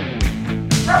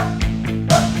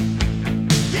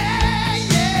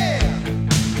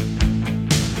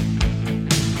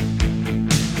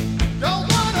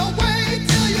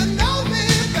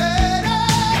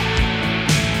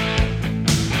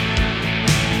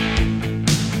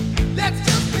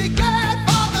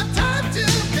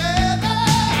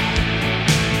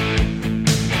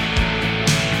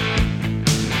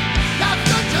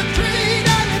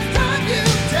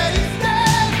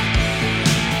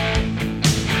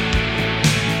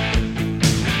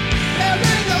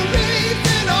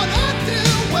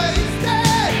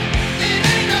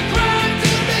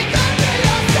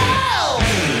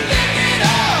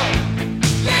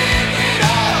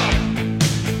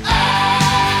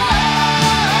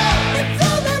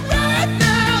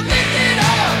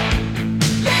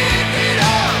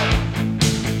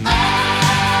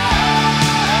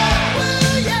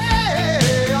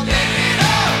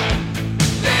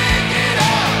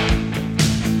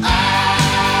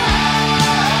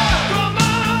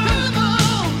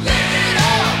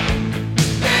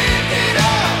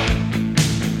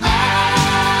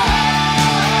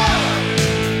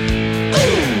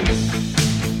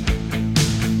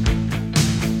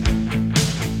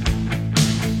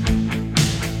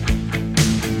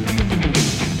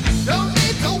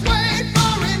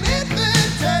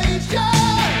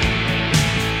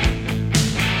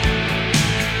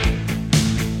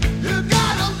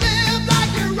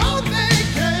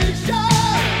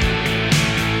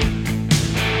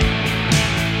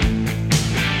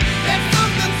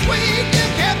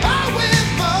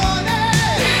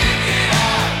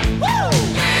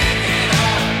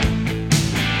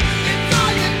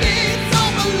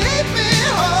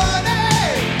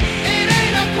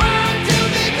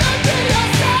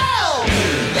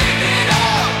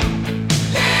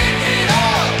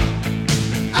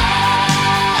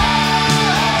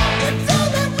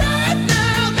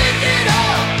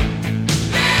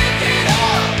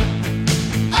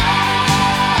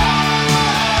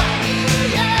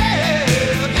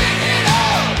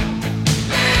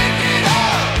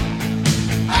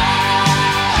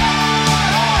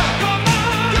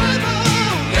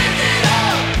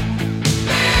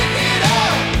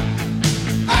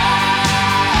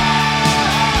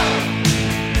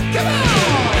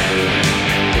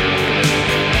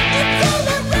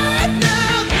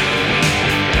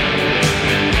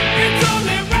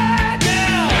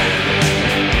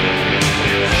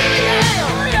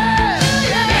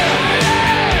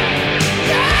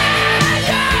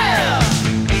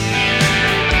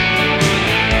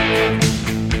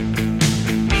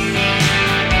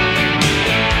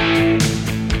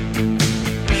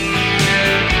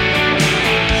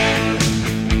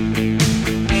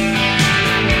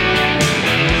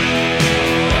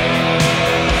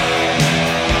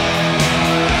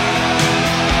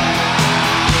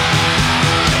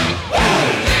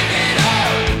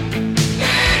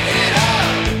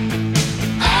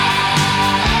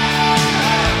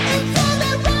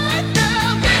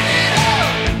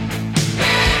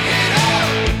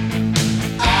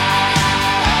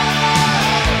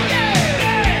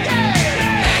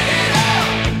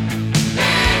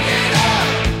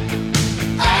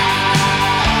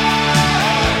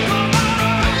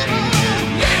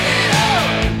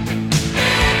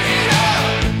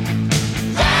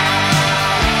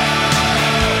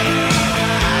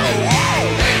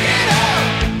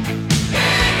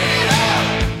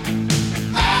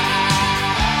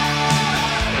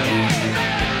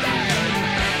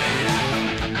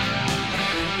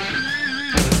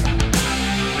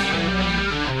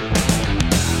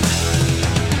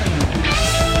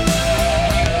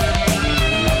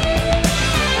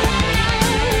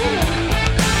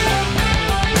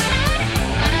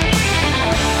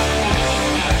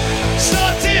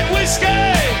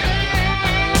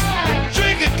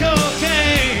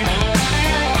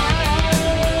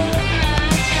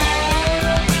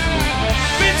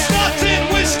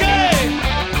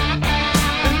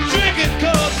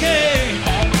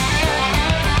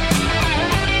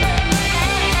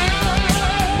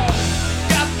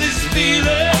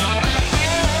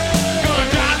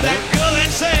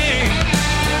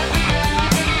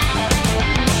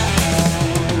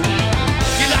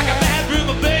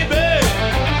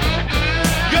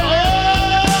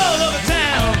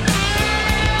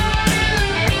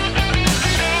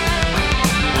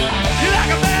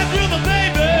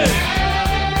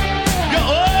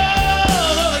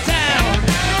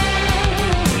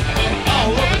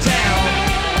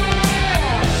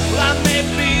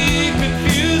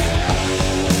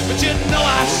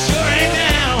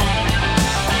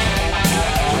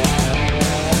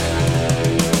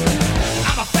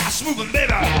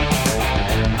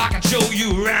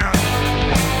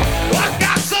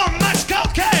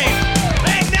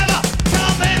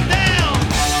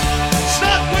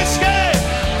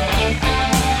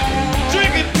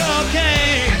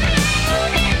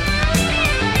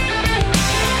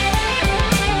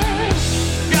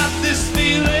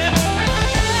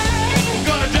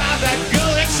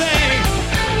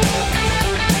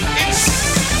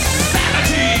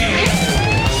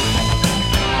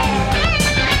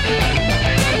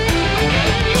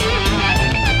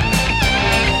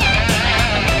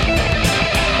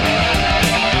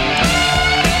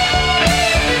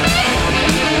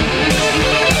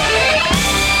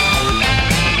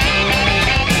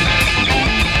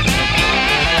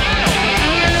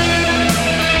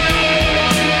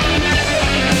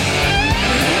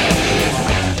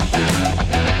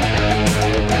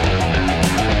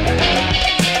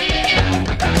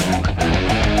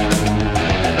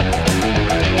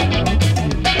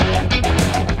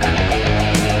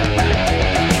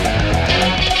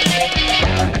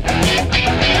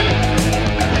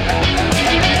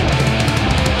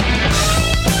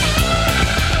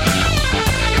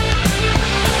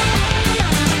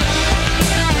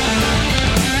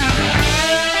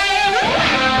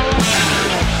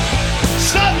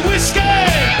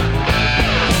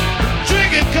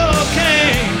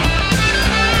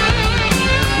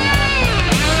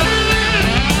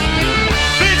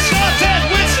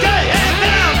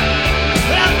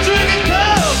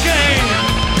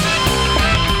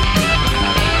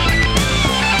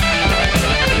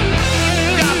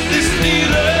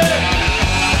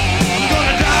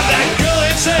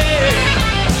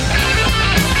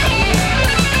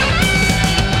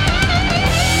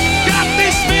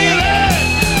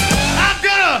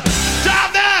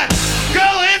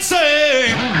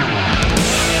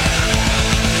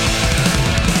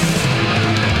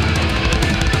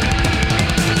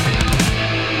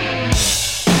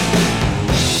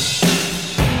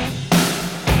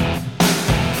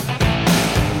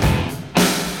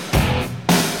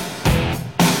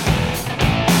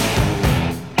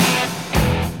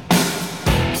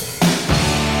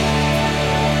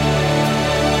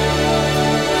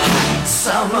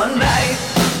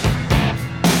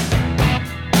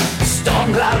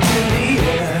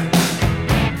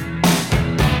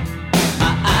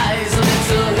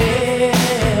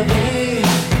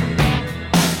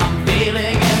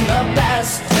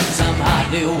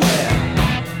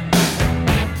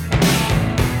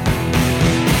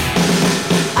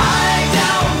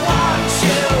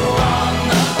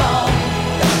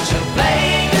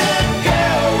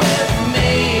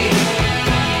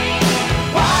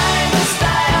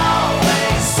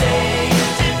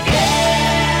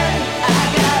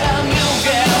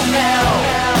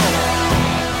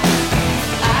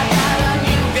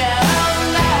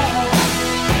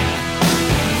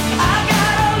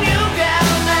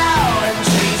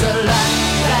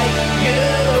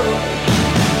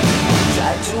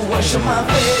 wash my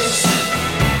face,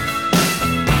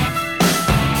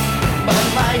 but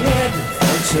my head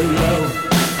felt too low.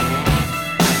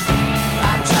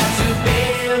 I tried to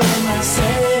bury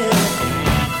myself,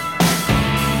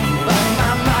 but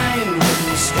my mind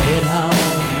wouldn't stay at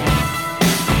home.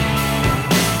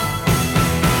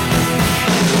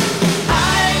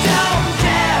 I don't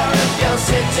care if you're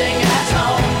sitting at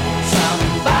home,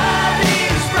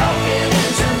 somebody's broken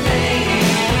into me.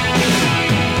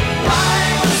 Why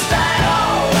must I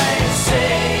always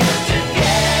say it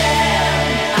again?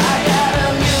 I got a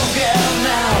new girl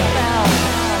now.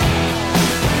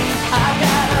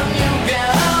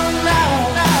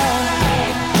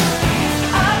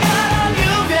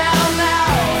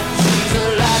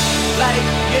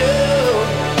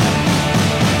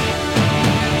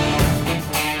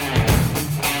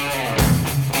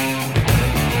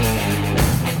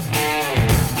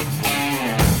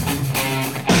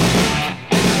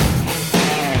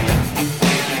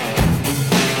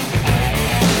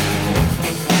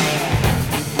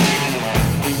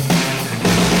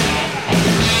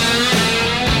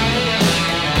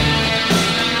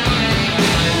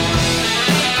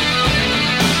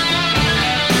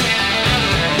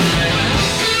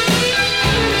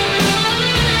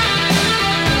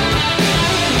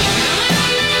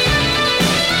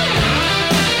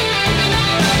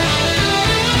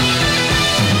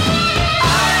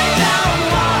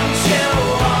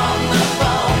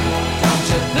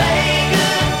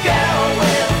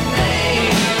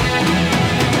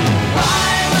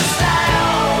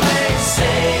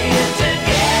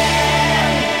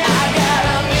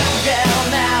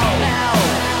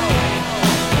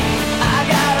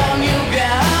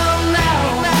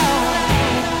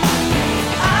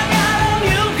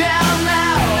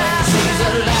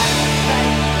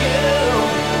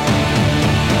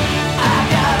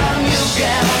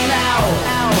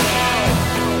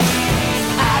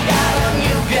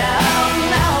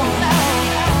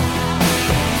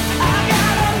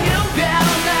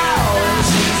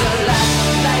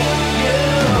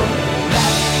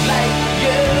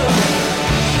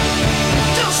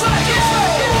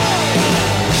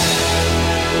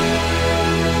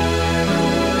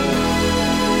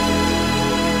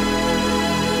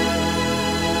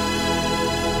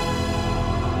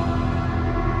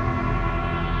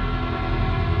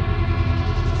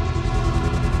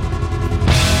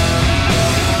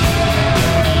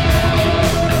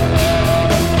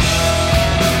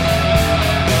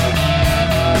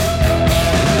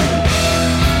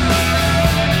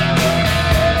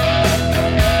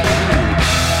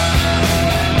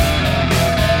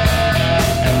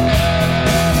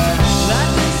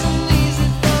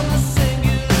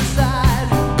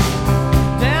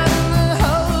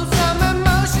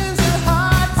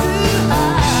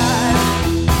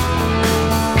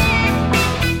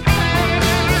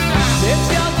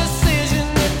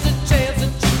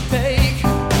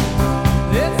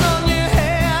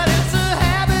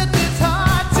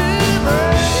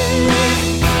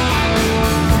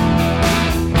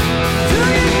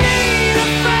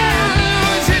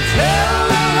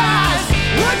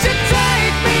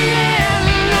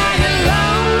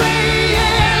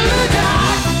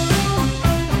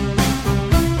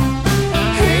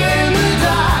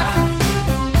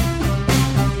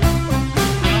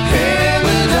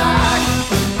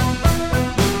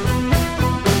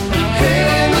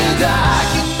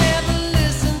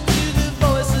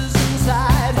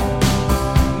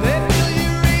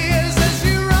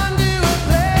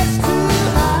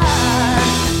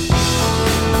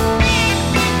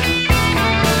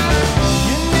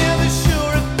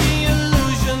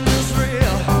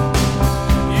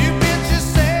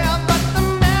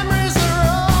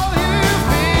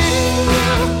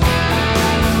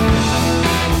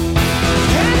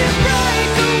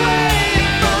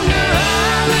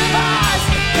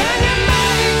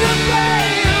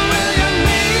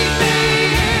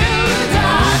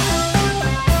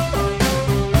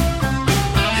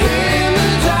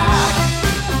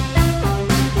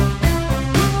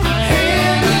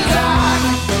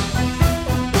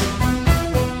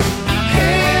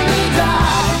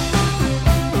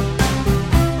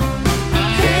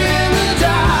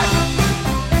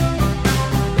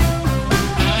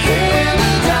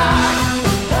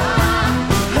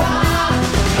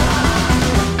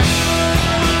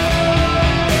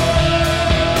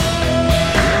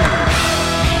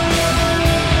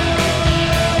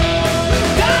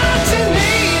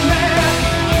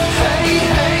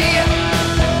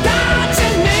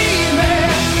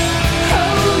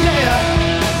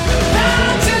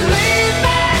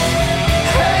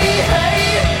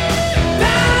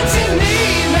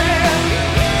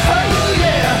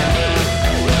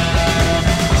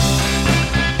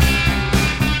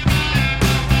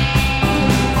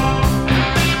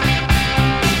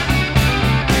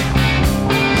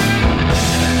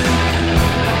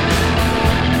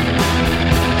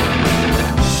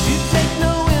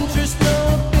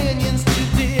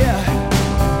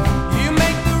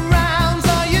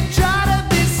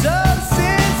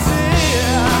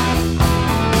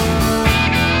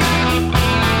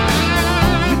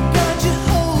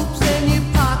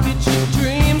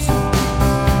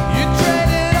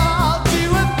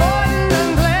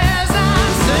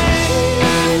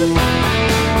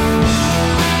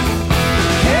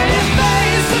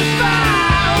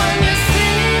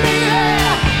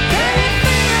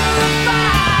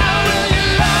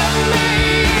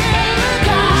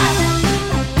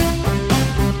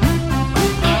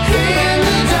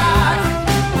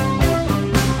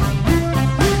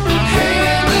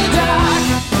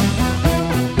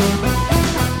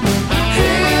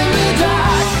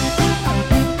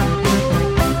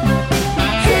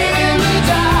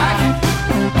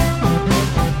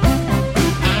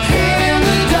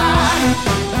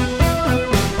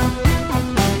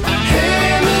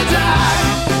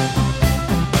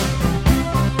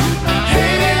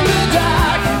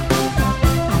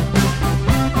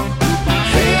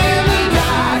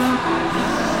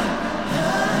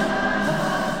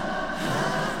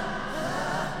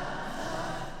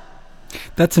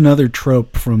 That's another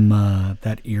trope from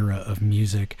that era of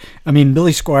music. I mean,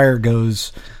 Billy Squier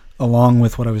goes along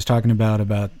with what I was talking about,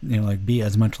 like be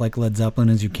as much like Led Zeppelin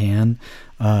as you can,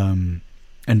 and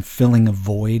filling a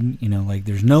void. Like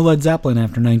there's no Led Zeppelin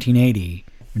after 1980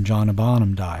 when John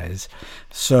Bonham dies.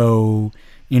 So,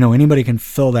 anybody can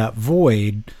fill that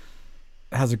void,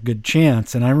 has a good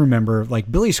chance. And I remember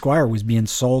like Billy Squier was being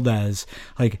sold as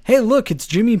like, hey, look, it's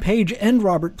Jimmy Page and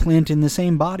Robert Plant in the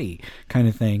same body kind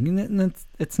of thing. And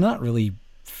it's not really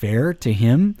fair to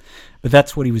him, but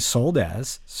that's what he was sold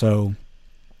as. So,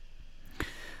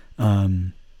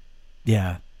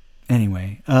 yeah,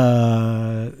 anyway,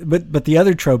 but the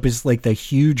other trope is like the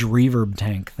huge reverb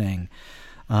tank thing.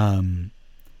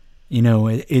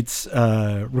 It's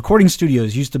recording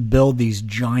studios used to build these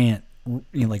giant,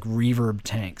 like reverb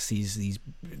tanks.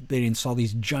 They'd install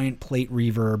these giant plate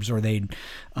reverbs, or they'd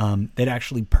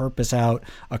actually purpose out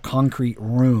a concrete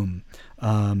room.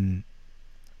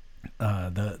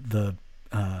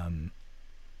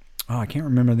 I can't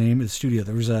remember the name of the studio.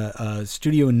 There was a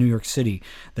studio in New York City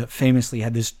that famously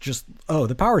had this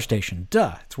the Power Station.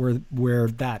 Duh. It's where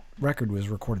that record was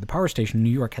recorded. The Power Station in New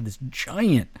York had this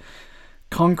giant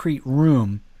concrete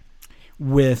room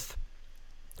with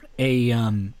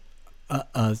the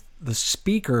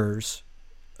speakers.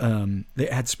 They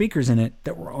had speakers in it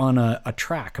that were on a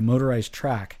motorized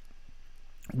track,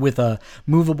 with a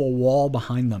movable wall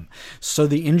behind them. So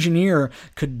the engineer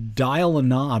could dial a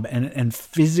knob and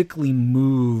physically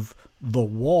move the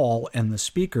wall and the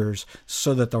speakers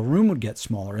so that the room would get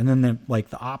smaller. And then the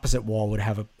opposite wall would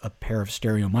have a pair of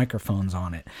stereo microphones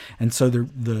on it. And so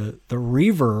the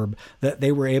reverb that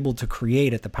they were able to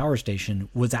create at the Power Station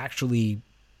was actually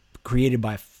created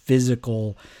by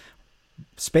physical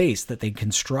space that they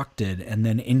constructed and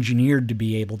then engineered to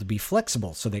be able to be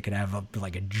flexible, so they could have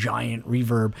a giant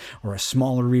reverb or a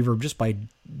smaller reverb just by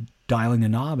dialing a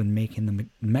knob and making the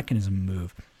mechanism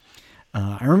move.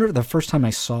 I remember the first time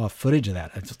I saw footage of that,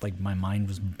 I just my mind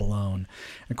was blown.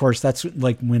 Of course, that's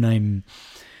like when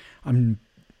I'm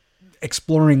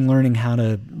exploring learning how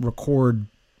to record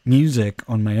music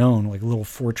on my own, like a little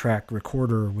 4-track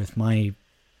recorder with my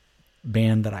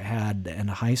band that I had in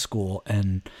high school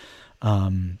and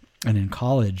in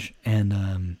college,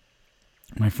 and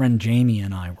my friend Jamie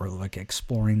and I were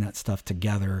exploring that stuff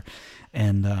together.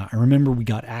 And I remember we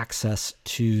got access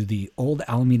to the old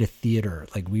Alameda Theater.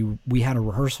 We had a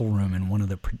rehearsal room in one of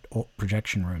the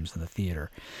projection rooms of the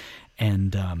theater,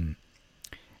 and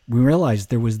we realized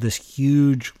there was this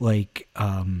huge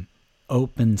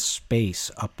open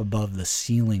space up above the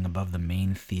ceiling above the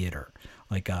main theater,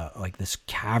 like this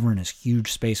cavernous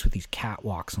huge space with these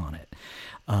catwalks on it.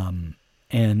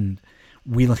 And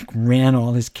we ran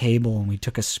all this cable, and we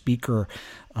took a speaker,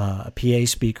 a PA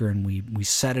speaker, and we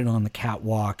set it on the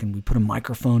catwalk, and we put a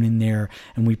microphone in there,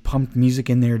 and we pumped music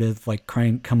in there to try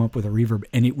and come up with a reverb.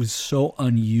 And it was so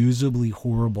unusably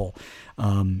horrible,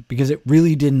 because it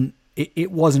really didn't,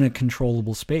 it wasn't a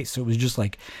controllable space. So it was just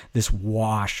this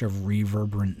wash of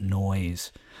reverberant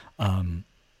noise.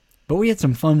 But we had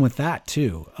some fun with that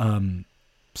too.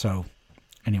 So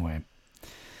anyway.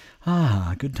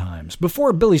 Good times.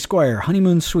 Before Billy Squier,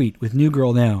 Honeymoon Suite with New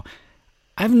Girl Now.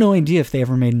 I have no idea if they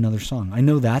ever made another song. I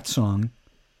know that song,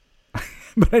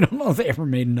 but I don't know if they ever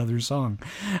made another song.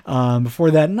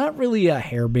 Before that, not really a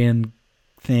hairband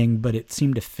thing, but it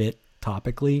seemed to fit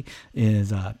topically,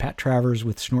 is Pat Travers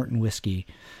with Snortin' Whiskey.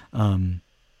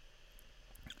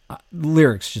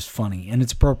 Lyrics just funny, and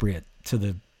it's appropriate to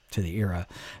the era.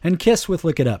 And Kiss with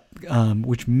Lick It Up,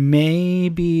 which may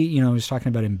be, I was talking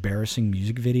about embarrassing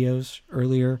music videos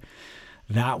earlier.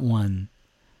 That one,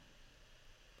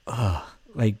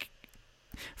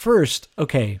 first,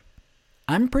 okay,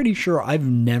 I'm pretty sure I've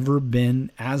never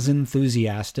been as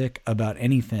enthusiastic about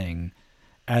anything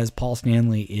as Paul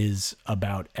Stanley is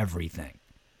about everything,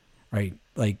 right?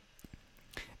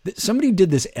 Somebody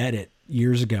did this edit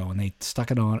years ago, and they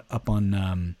stuck it up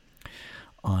on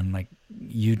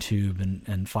YouTube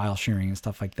and file sharing and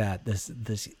stuff like that.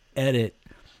 This edit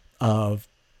of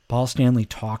Paul Stanley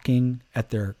talking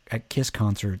at Kiss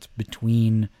concerts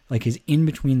between his in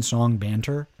between song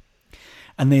banter,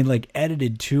 and they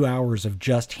edited 2 hours of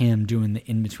just him doing the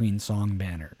in between song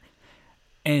banter,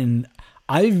 and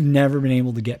I've never been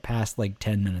able to get past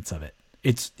 10 minutes of it.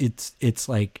 It's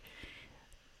like,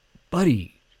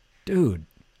 buddy, dude,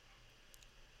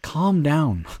 calm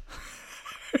down.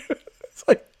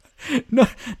 No,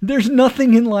 there's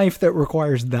nothing in life that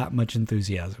requires that much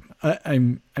enthusiasm.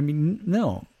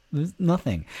 No, there's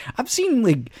nothing. I've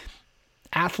seen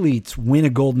athletes win a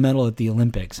gold medal at the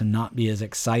Olympics and not be as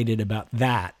excited about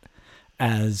that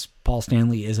as Paul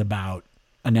Stanley is about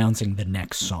announcing the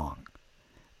next song.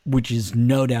 which is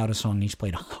no doubt a song he's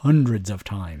played hundreds of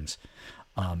times,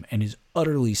 and is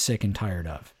utterly sick and tired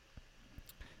of.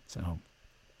 So,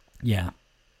 yeah.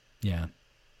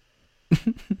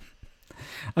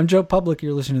 I'm Joe Public.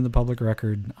 You're listening to The Public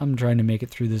Record. I'm trying to make it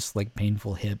through this like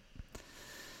painful hip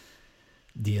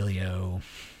dealio,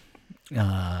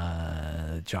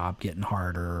 job getting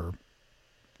harder,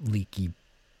 leaky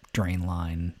drain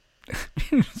line.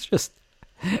 It's just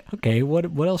okay. What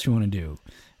else you want to do?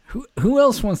 Who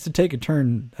else wants to take a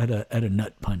turn at a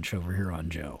nut punch over here on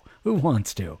Joe? Who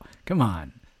wants to? Come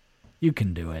on, you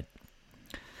can do it.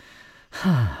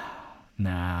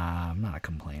 Nah, I'm not a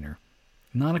complainer.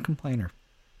 Not a complainer.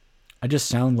 I just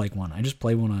sound like one. I just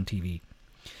play one on TV.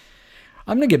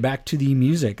 I'm going to get back to the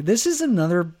music. This is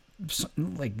another,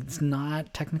 like, it's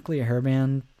not technically a hair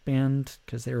band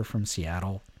because they were from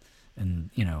Seattle. And,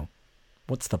 you know,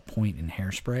 what's the point in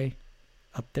Hairspray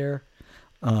up there?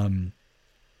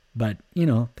 But, you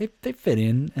know, they fit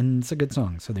in, and it's a good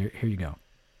song. So here you go.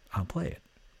 I'll play it.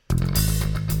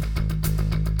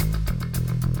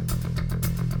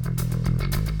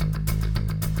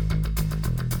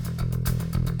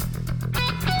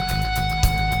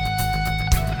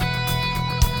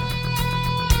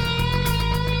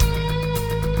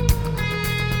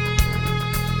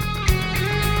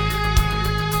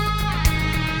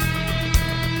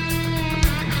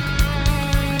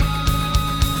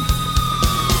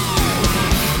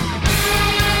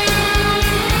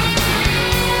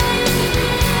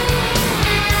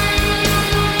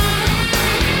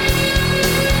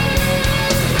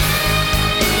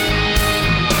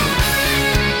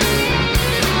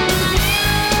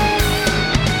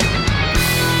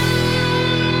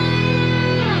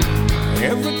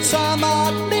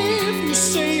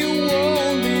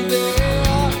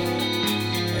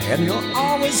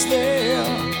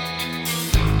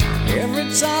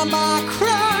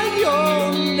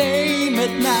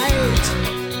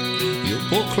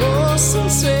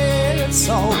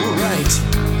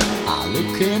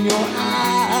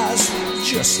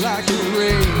 Just like the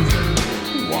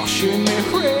rain, washing me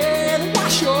red,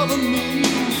 wash over me.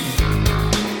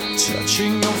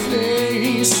 Touching your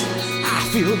face, I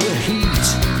feel the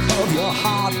heat of your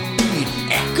heartbeat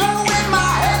echo in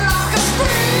my head like a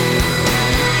scream.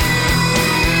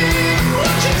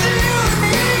 What you do to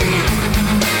me?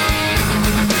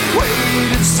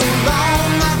 Waited so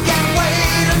long, I can't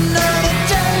wait another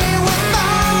day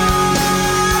without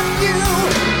you.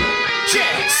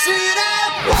 Can't see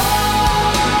that wall.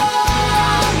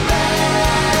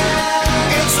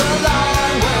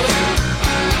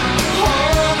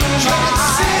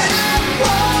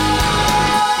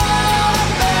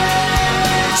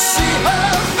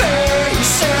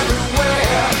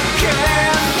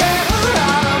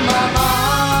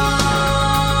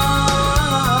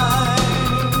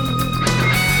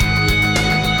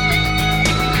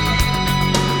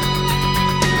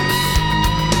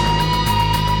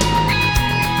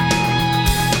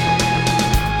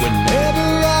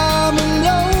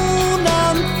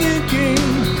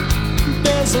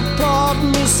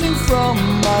 From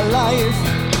my life,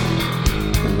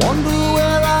 wonder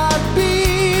where I'd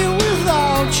be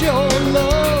without your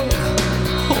love,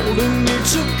 holding me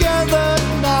together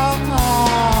now,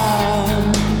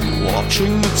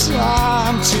 watching the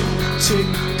time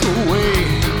tick away,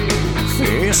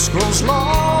 face grows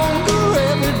longer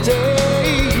every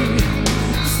day,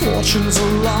 fortunes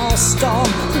are lost on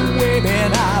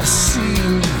waiting I've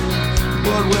seen,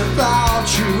 but without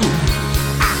you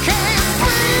I can't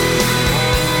breathe.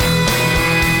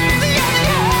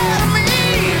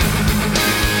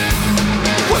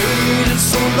 Waited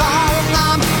so long,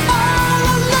 I'm all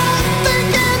alone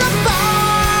thinking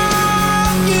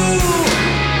about you.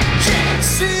 Can't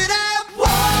see that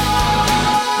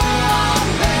wall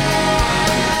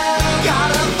there.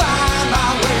 Gotta find my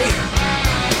way.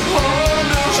 Oh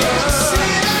no, can't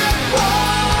see that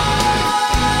wall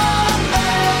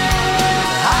there.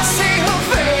 I see her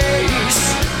face.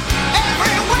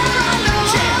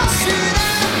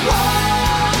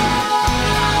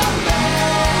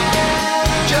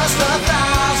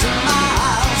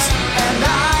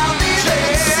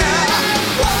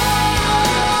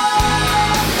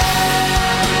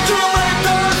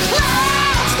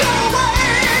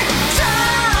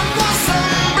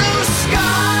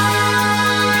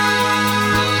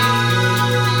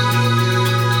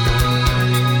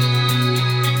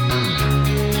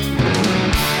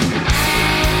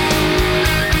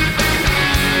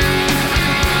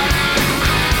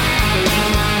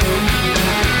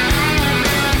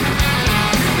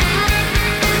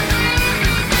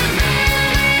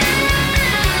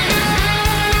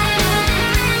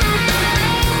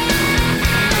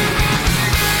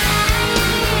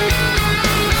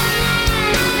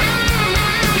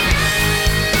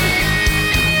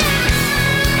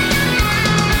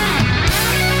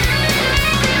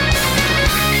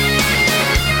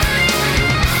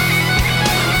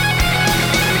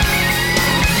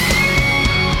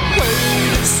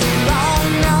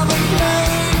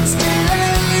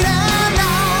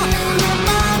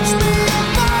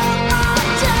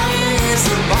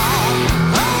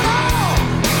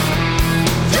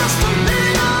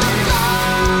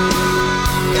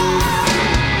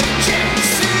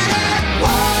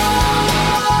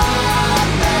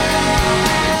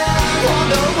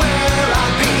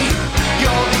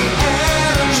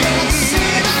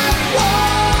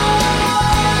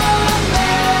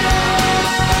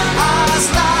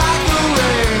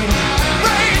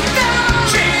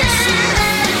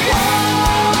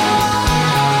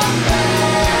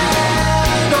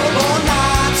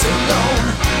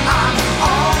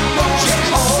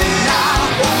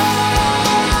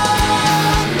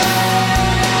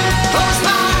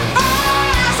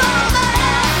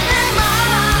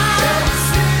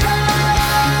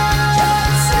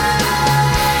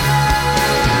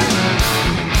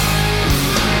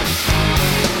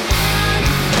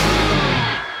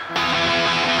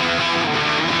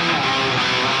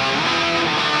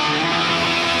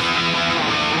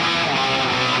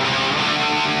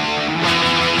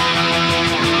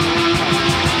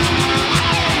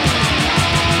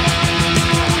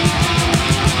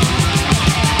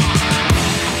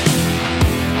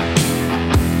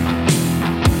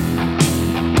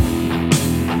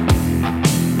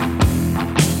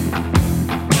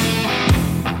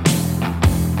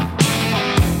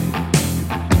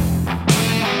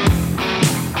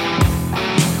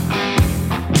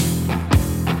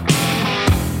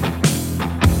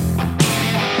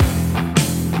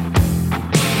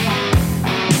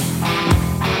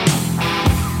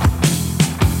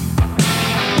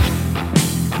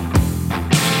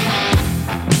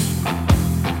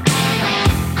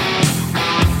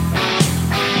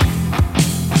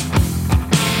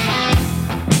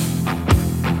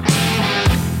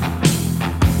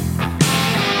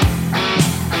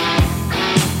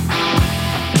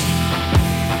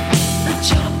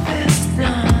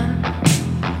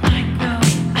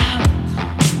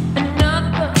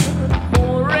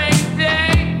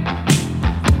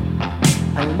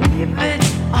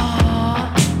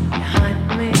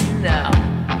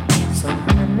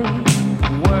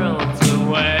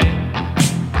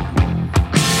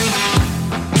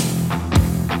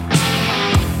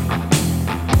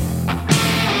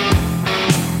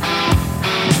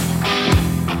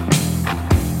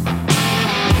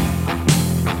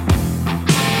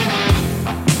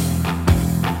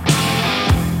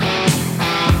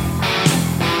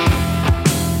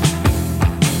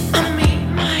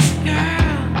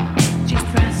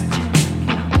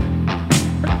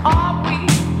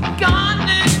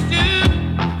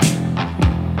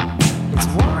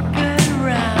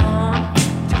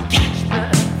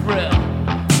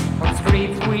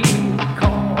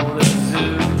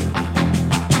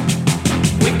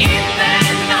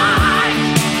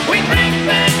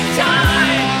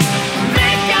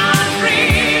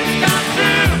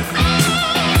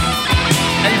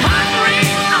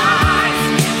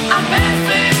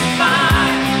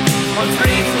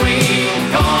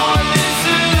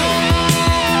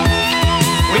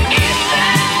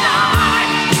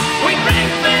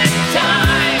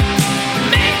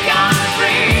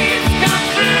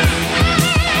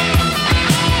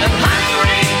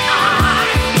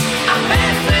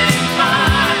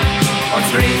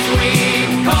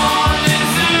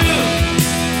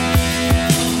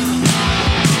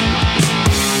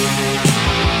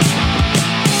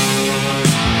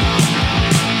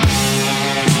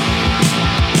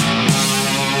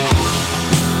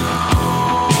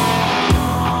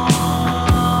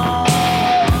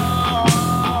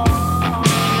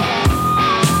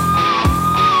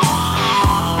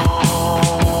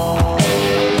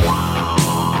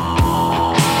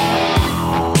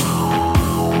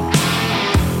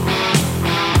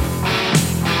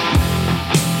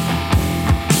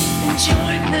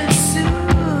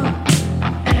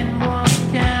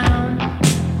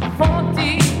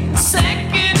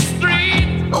 Second Street.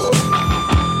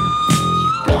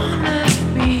 Wanna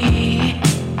be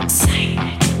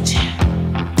excited too,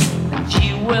 and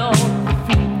you will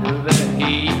feel the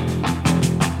heat.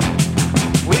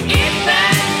 We eat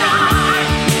that night,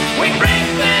 we break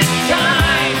that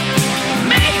time,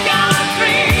 make our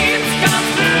dreams come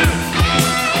true.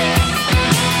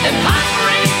 And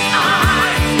hungry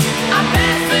eyes are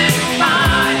passing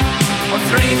by on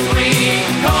streets we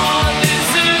call the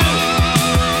zoo.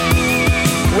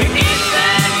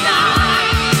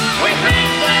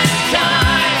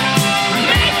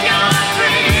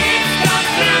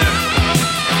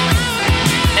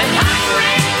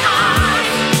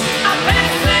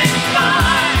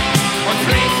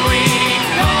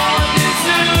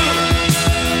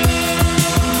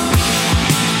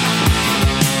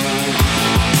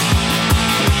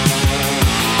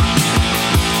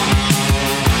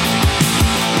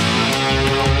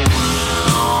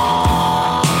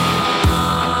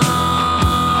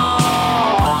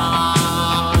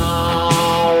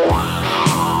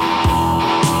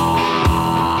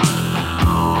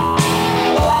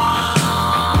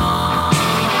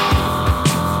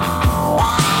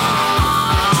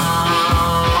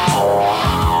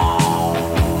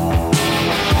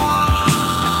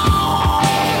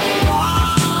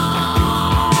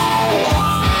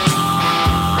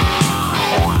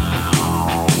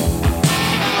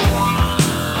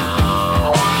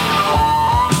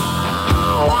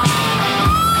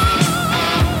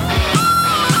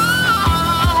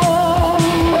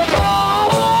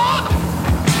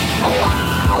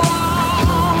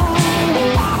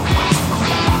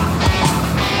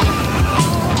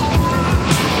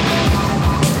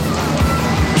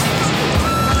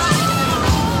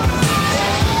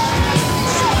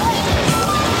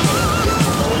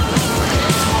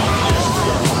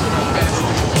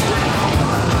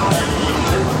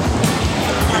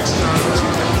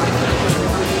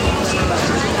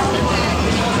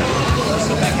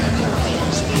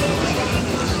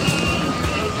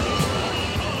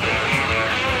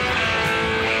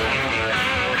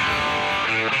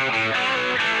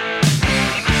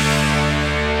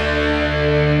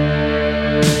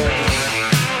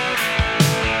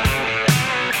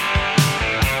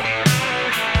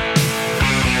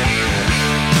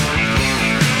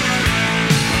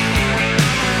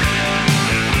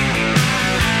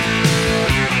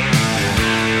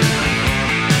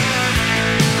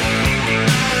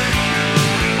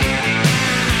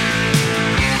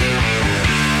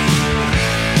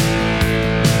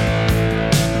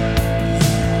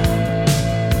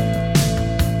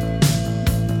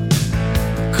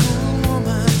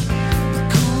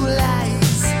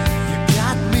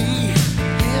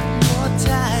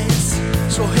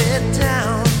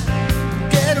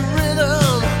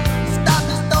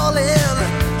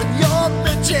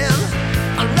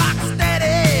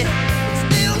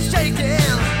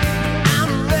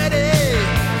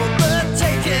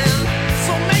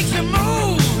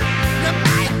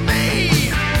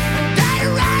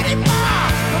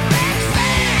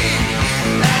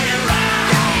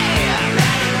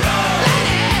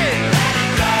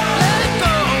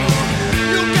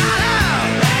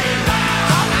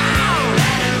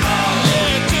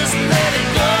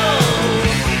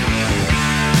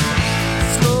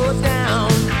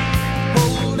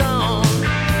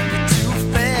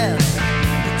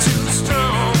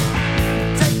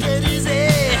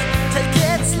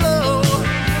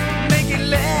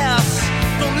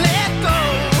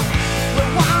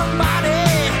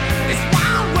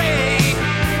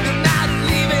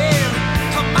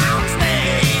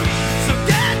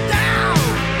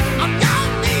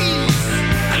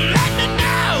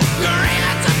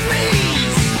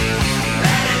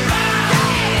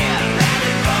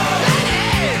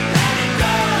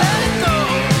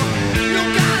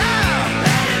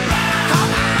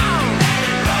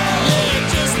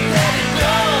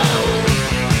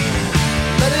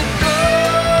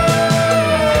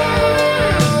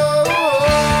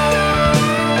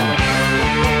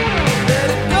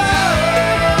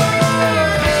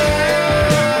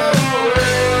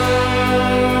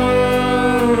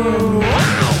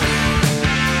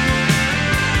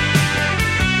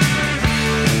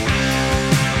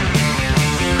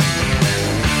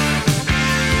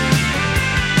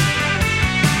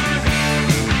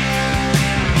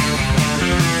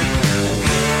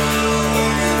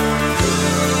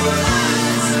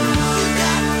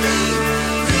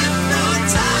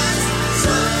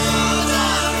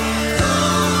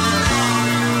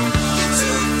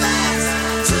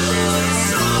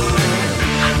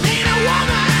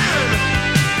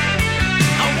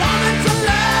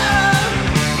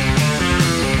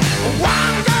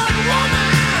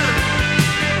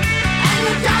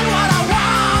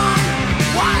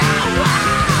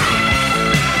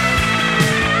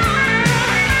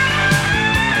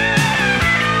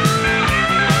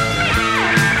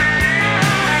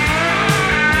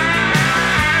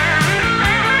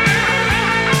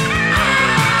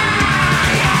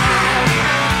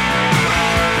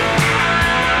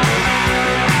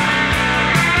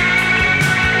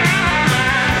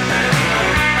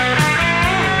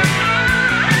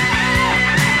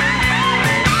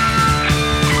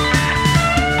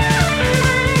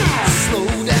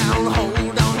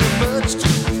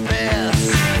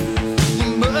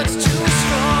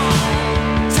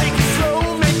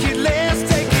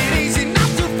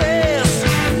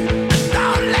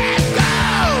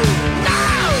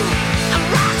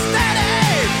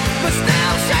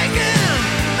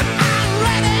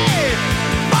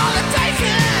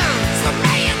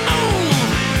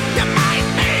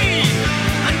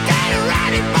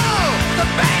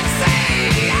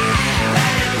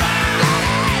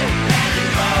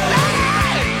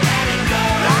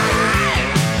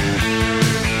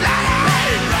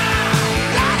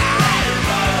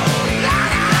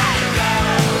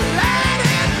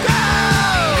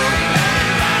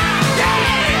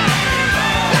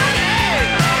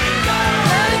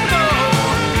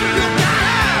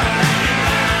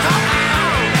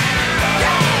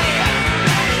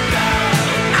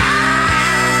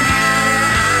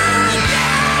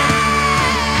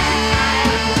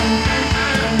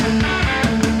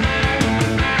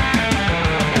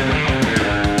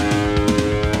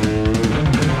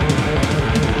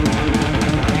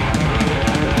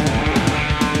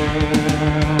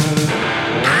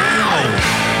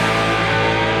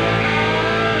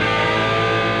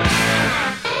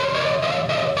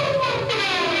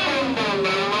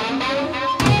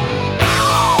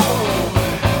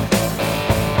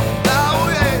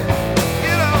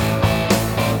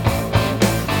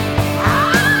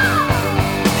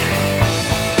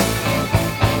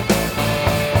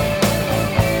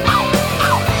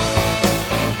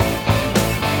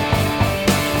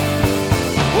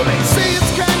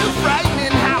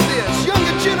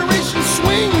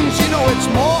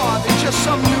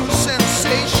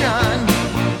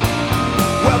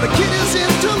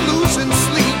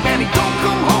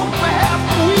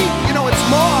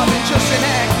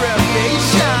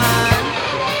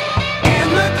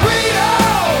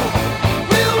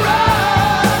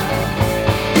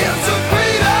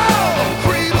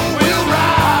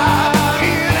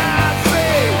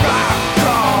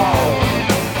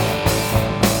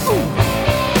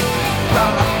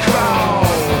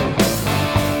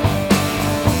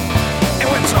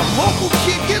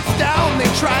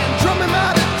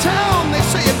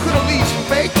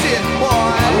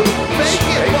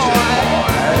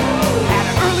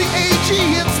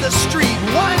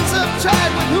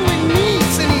 tied with who he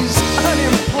meets and he's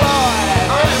unemployed.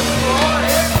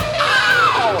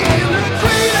 In the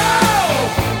cradle,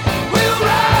 we'll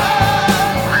ride.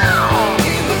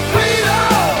 In the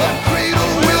cradle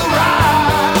we'll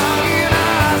ride. And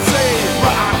I say,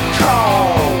 rock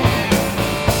on.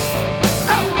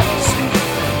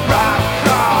 Rock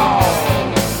on.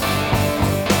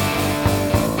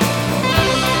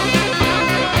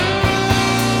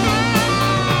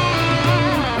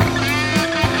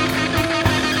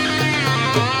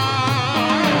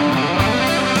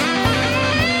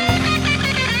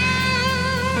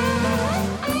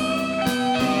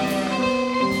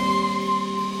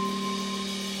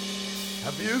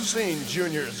 Have you seen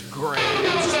Junior's grades?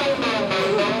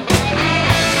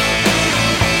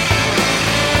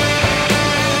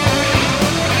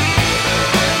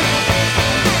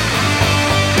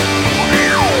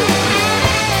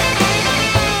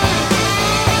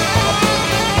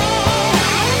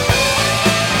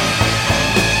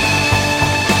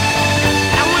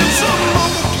 And when some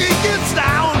local kid gets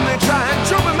down, they try and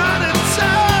jump him out of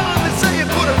town. They say you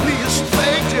could have please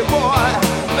faked you, boy,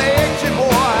 faked you,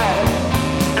 boy.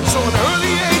 And so at an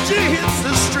early age he hits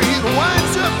the street,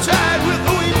 winds up tied with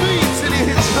who he meets, and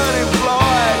he's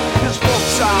unemployed. His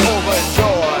folks are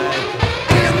overjoyed.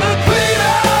 In the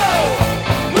cradle,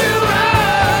 we'll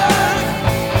ride.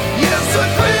 Yes, the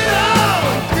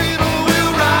cradle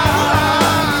we'll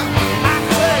ride. I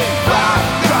say,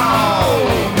 rock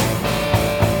on.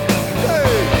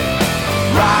 Hey,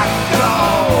 rock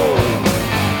on.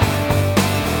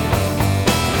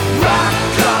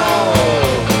 Rock on.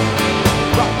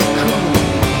 Rock on.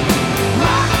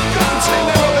 Rock on. Say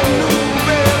never knew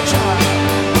better.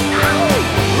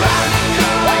 Rock on.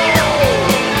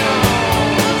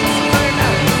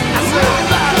 I say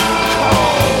rock on. Rock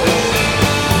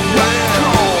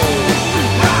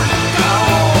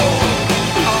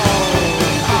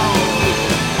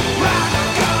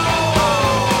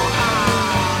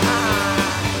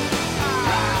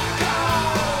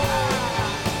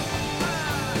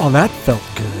Oh, that felt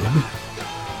good.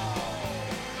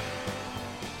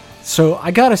 So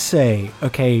I gotta say,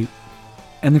 okay,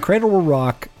 and the Cradle Will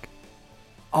Rock,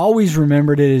 always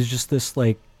remembered it as just this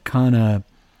like kind of,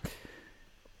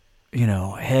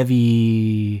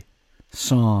 heavy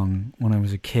song when I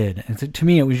was a kid. And to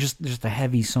me, it was just a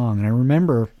heavy song. And I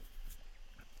remember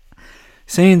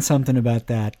saying something about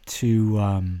that to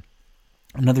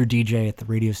another DJ at the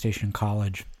radio station in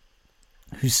college,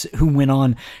 who went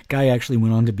on. Guy actually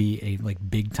went on to be a like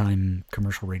big time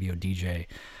commercial radio DJ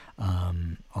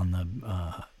on the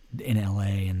in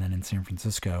LA and then in San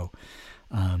Francisco.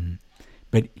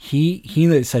 But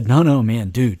he said, no, man,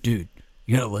 dude, you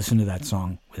gotta listen to that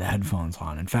song with headphones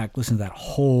on. In fact, listen to that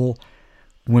whole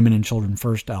Women and Children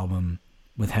First album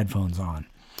with headphones on.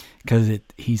 Because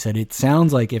he said it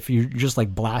sounds like, if you're just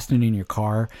like blasting in your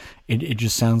car, it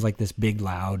just sounds like this big,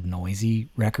 loud, noisy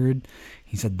record.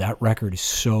 He said that record is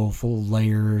so full of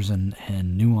layers and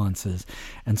nuances.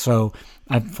 And so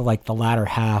for like the latter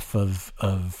half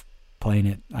of playing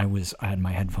it, I had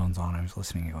my headphones on. I was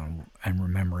listening and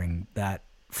remembering that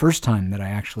first time that I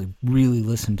actually really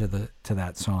listened to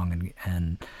that song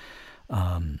and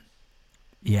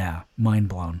yeah, mind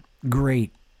blown.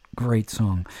 Great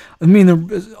song. I mean,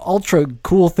 the ultra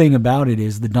cool thing about it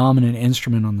is the dominant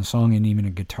instrument on the song isn't even a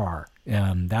guitar.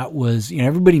 That was,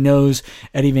 everybody knows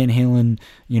Eddie Van Halen,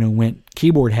 went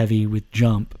keyboard heavy with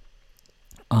Jump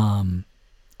on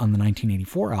the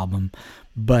 1984 album,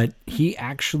 but he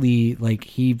actually,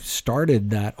 he started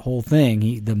that whole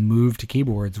thing, the move to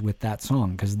keyboards with that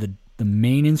song, because the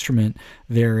main instrument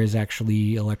there is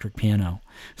actually electric piano.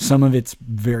 Some of it's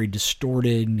very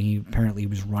distorted, and he apparently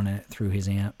was running it through his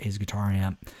guitar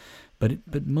amp.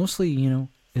 But mostly,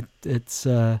 that's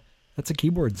a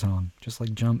keyboard song, just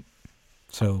like Jump.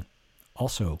 So,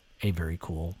 also a very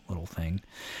cool little thing.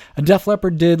 Def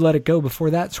Leppard did Let It Go before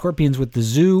that. Scorpions with The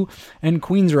Zoo, and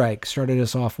Queensryche started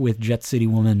us off with Jet City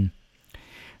Woman.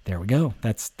 There we go.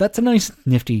 That's a nice,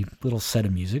 nifty little set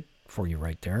of music for you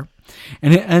right there.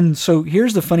 And so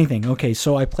here's the funny thing. Okay,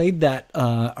 so I played that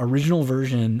original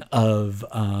version of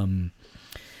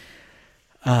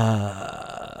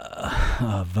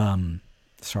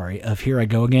Here I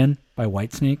Go Again by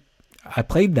Whitesnake. I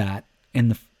played that in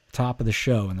the top of the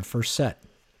show in the first set.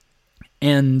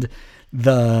 And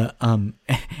and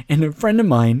a friend of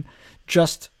mine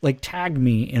just tagged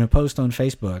me in a post on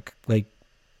Facebook,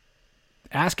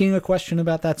 asking a question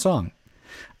about that song.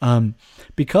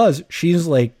 Because she's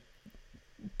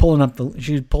pulled up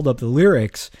the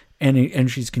lyrics and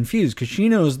she's confused because she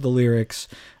knows the lyrics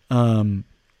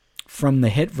from the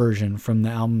hit version from the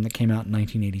album that came out in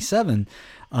 1987.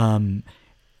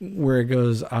 where it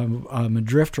goes, I'm a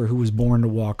drifter who was born to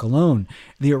walk alone.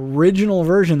 The original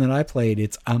version that I played,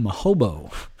 it's I'm a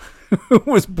hobo who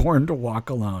was born to walk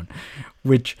alone,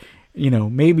 which,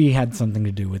 maybe had something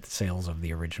to do with the sales of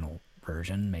the original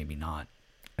version, maybe not.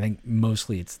 I think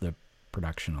mostly it's the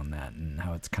production on that and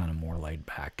how it's kind of more laid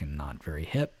back and not very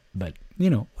hip, but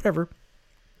whatever.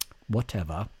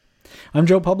 I'm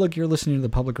Joe Public. You're listening to The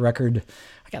Public Record.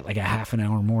 I got like a half an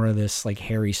hour more of this like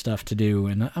hairy stuff to do,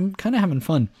 and I'm kind of having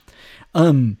fun.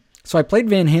 So I played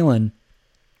Van Halen,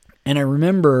 and I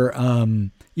remember,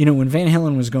 when Van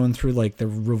Halen was going through like the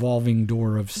revolving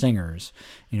door of singers,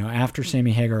 after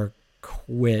Sammy Hagar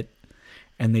quit,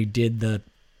 and they did the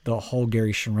whole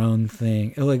Gary Cherone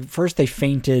thing. Like first they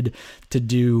fainted to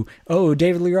do,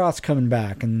 David Lee Roth's coming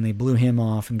back, and then they blew him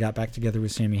off and got back together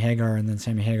with Sammy Hagar, and then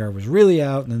Sammy Hagar was really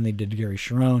out, and then they did Gary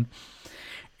Cherone.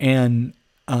 And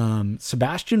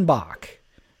Sebastian Bach,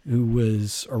 who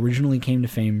was originally came to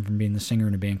fame from being the singer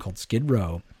in a band called Skid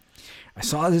Row, I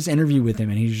saw this interview with him,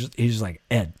 and he's just like,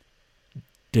 Ed,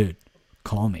 dude,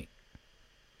 call me.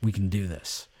 We can do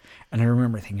this. And I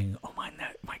remember thinking, oh my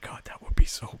God, that would be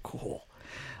so cool.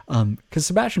 Because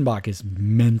Sebastian Bach is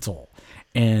mental,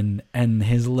 and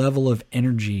his level of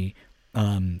energy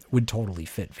would totally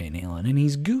fit Van Halen. And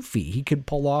he's goofy. He could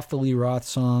pull off the Lee Roth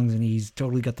songs, and he's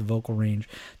totally got the vocal range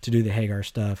to do the Hagar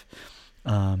stuff.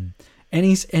 And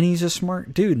he's a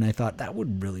smart dude, and I thought that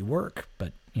would really work.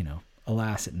 But,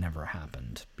 alas, it never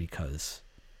happened because,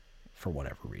 for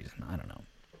whatever reason, I don't know.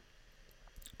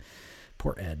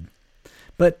 Poor Ed.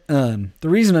 But the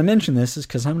reason I mention this is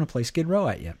because I'm going to play Skid Row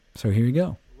at you. So here you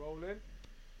go.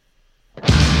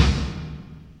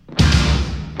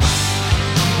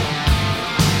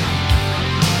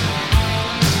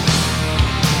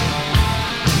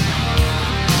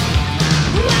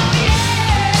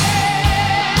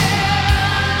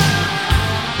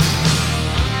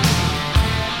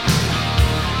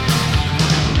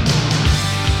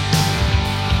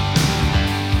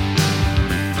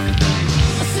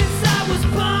 Since I was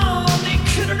born, they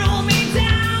couldn't hold me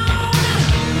down.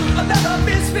 I've never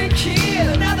been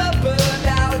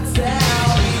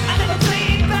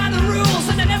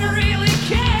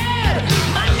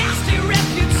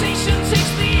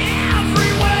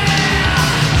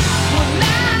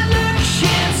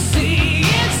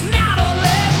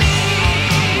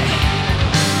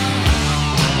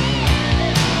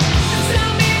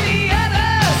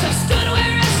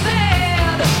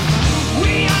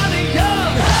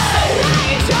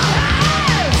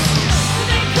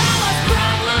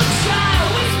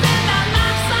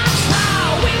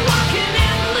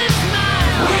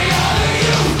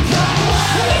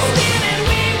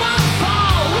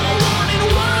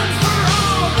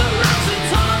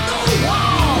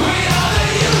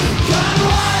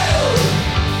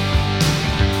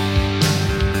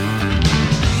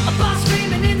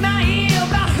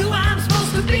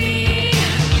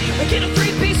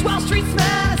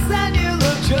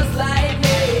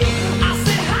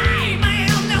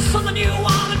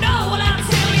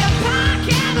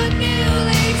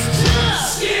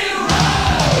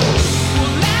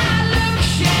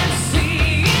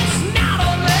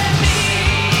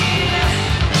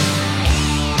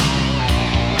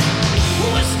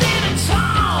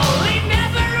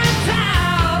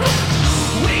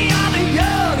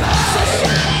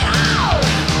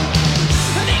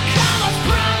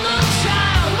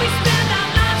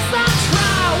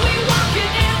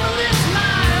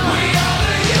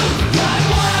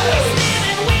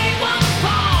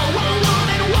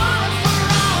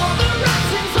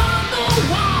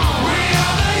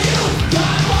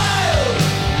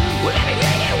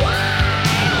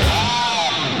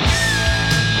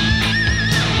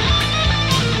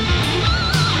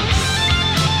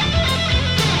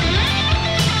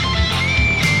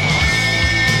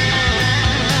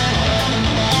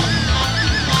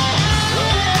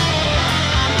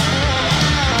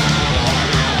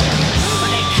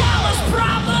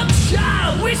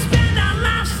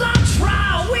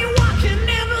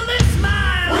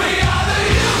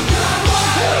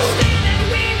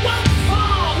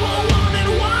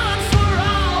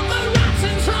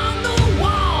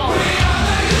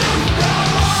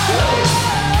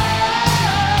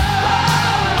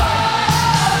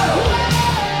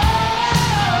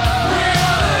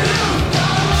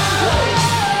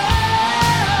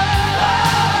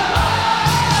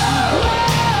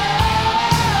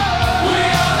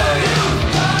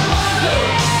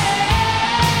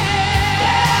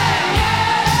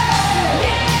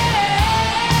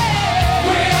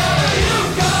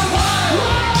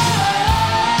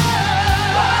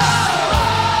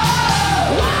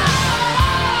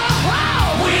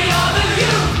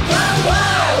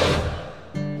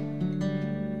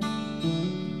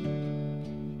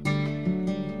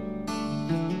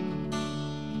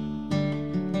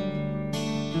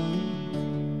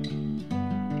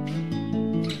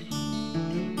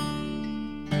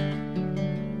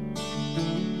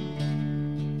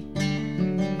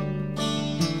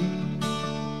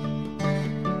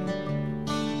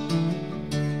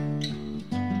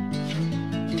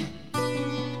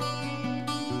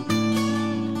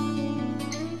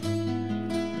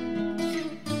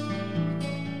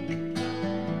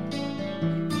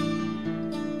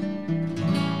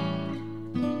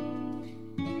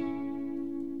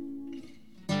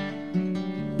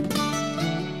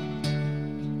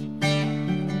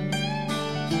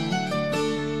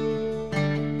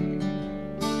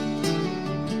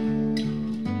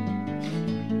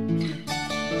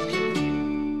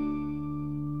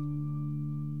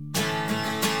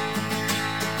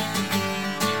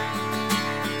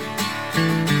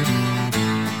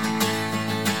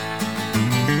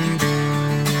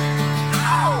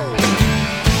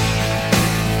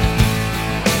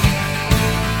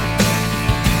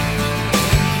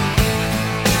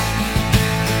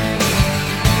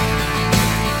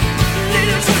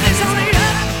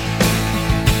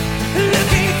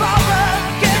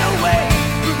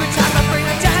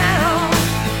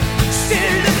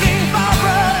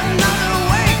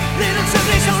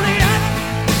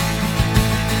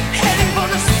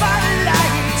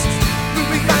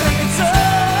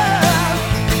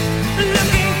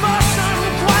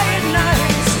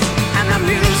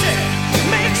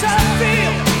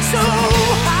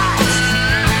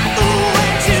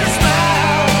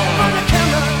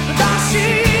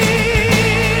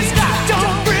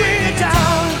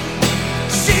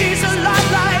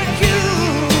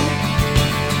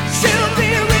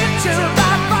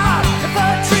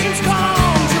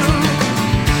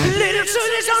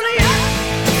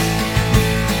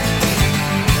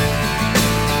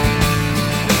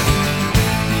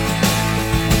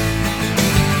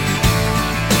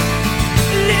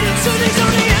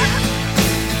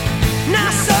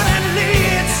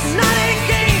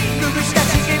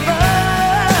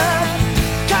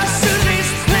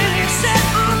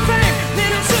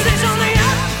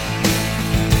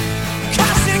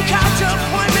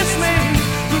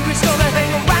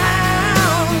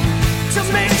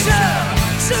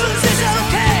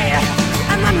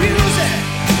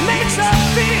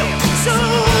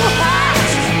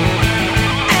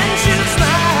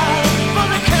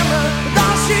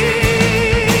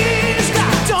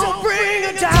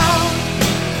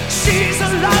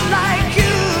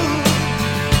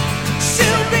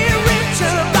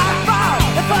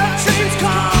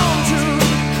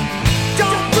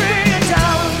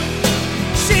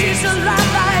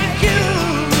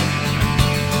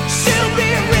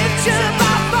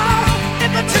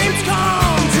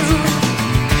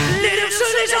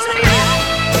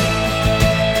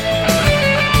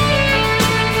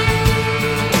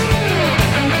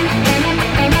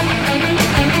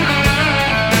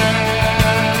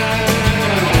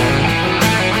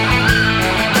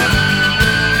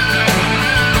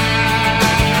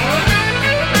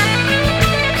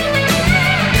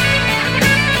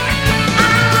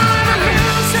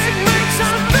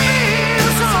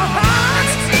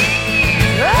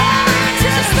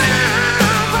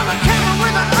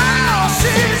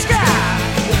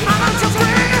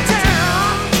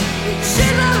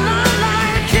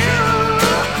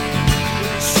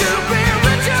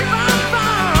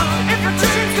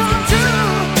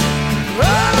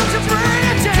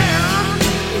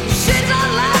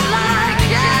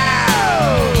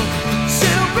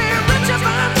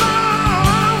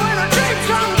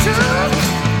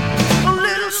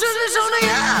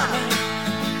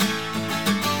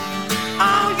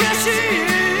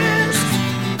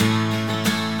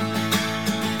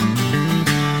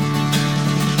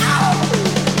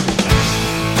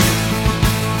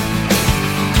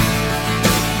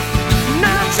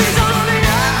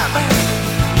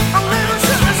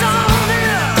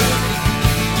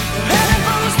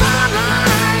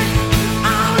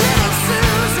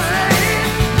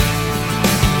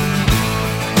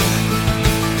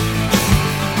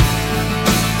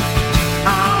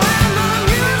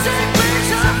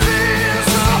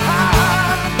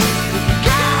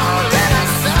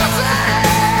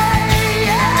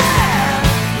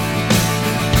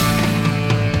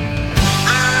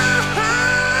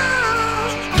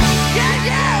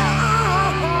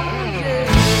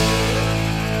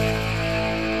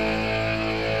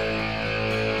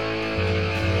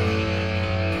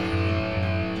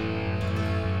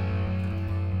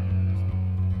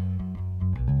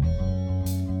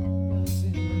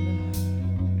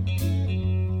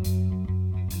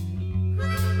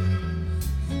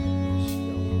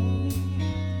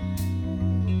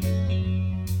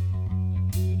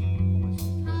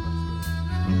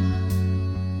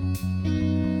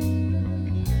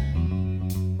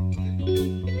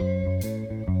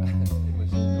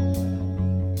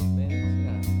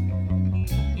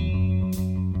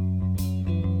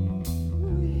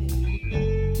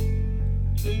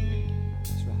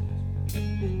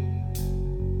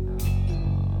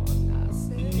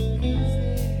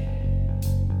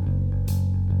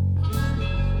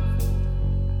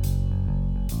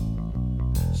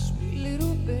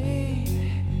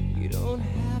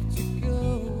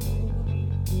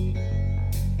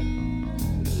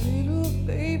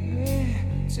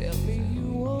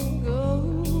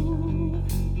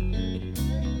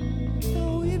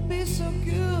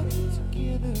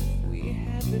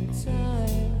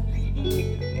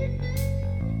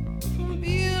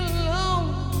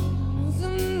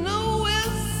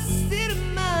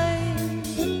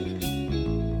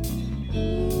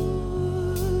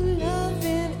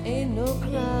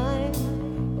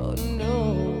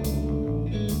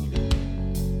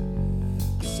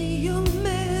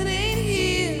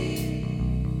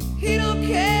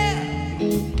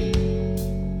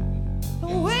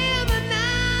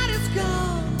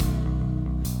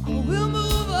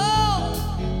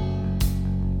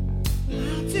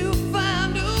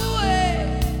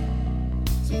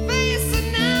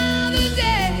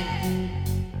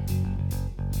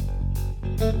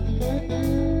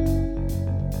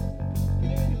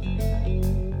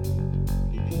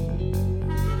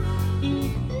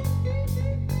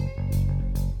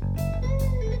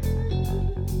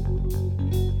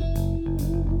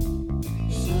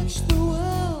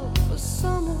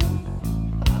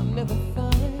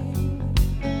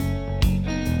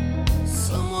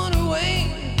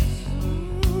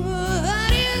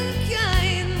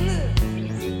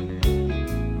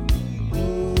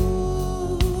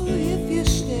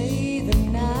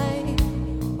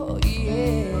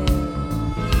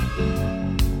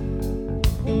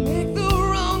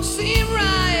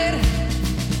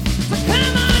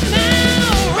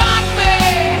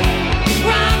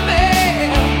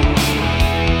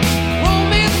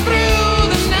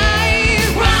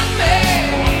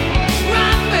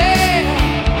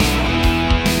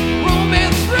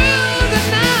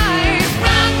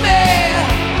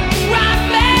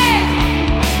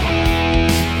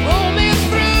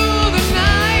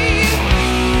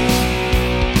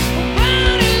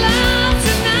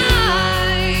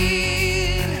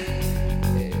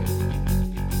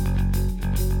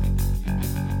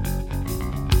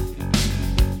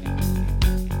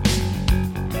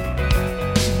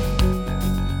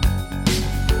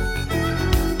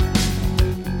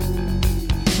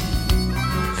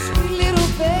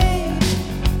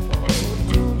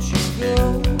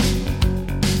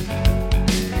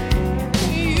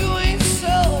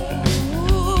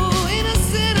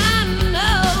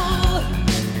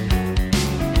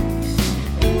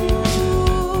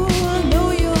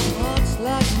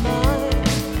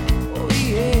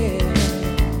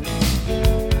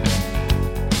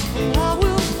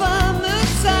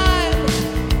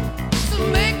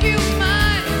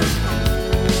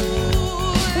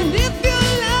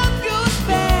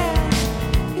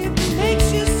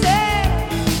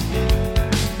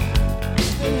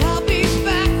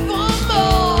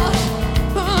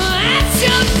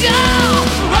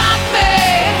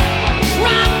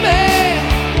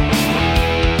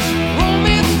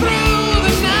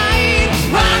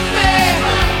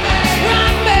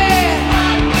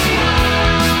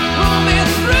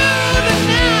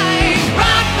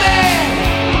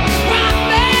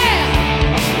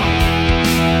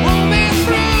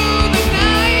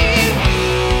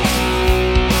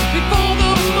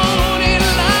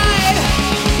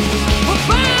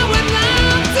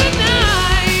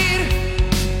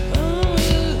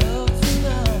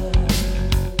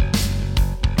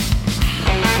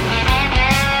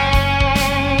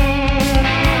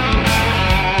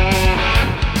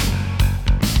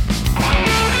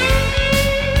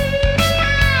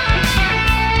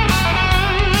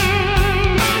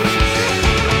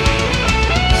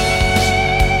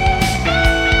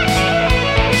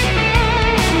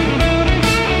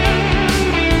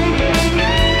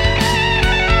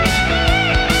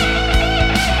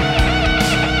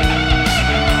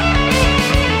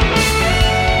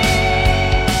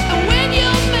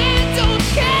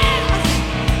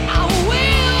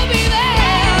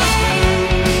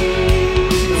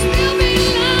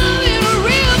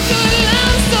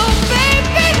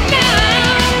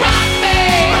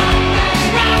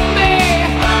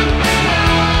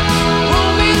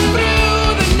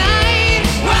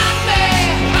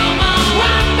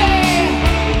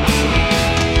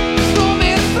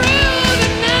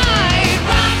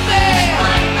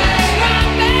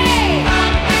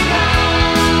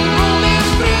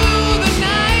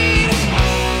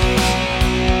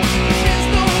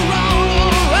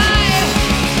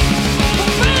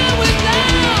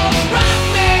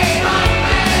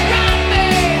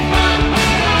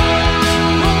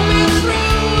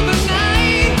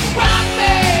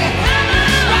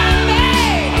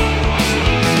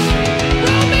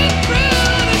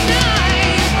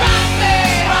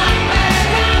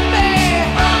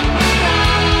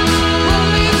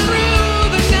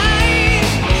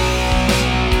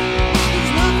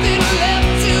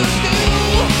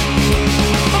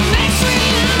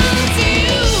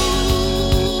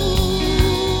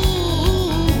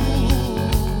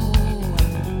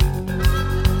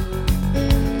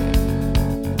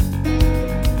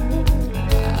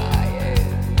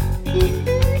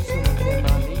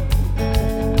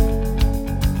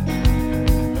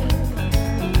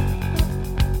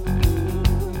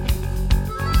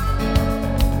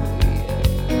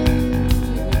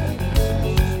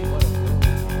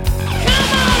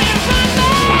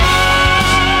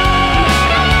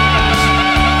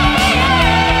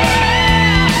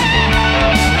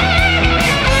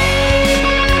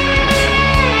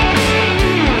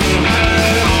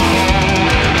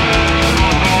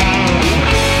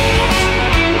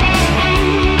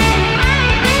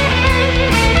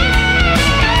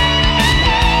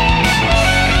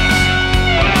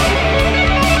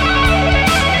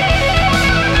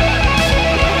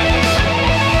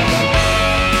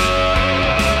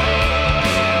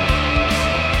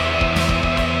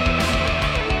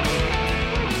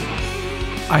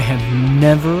have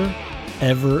never,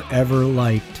 ever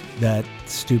liked that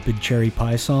stupid Cherry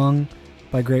Pie song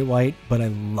by Great White, but I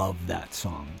love that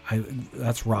song.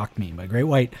 That's Rock Me by Great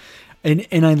White.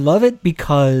 And I love it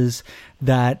because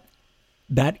that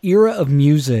era of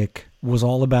music was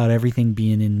all about everything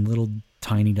being in little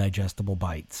tiny digestible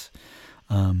bites.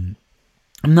 I'm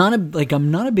not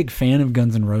a big fan of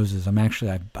Guns N' Roses.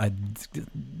 I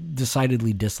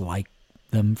decidedly dislike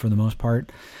them for the most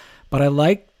part, but I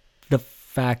like the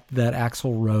fact that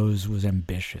Axl Rose was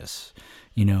ambitious.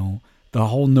 You know, the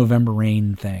whole November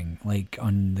Rain thing, like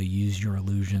on the Use Your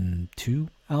Illusion 2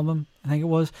 album, I think it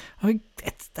was. I mean,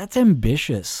 that's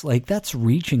ambitious. Like, that's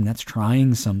reaching, that's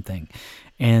trying something.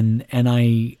 And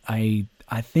I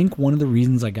think one of the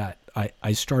reasons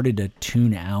I started to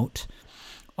tune out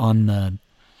on the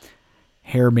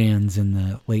hair bands in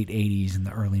the late 80s and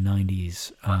the early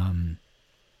 90s.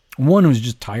 One was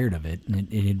just tired of it,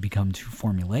 and it had become too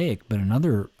formulaic. But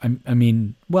another,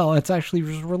 it's actually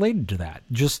related to that.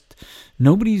 Just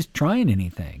nobody's trying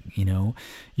anything, you know.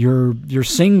 Your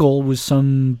single was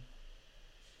some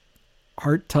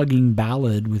heart-tugging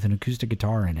ballad with an acoustic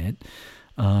guitar in it,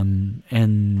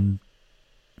 and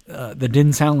that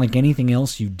didn't sound like anything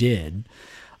else you did.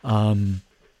 And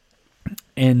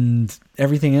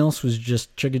everything else was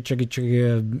just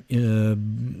chugga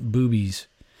boobies.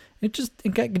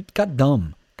 It got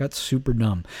dumb, got super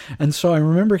dumb. And so I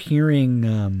remember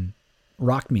hearing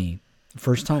Rock Me the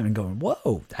first time and going,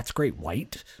 whoa, that's Great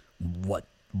White.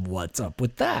 What's up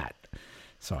with that?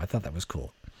 So I thought that was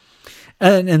cool.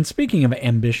 And speaking of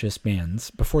ambitious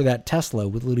bands, before that, Tesla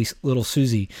with Little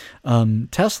Susie.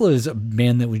 Tesla is a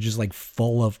band that was just like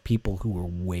full of people who were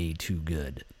way too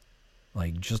good.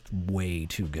 Like, just way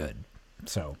too good.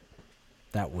 So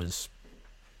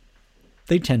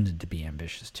they tended to be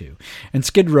ambitious too. And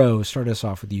Skid Row started us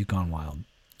off with Yukon Wild.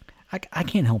 I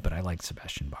can't help it. I like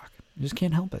Sebastian Bach. I just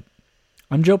can't help it.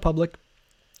 I'm Joe Public.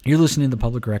 You're listening to The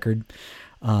Public Record.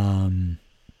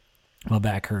 My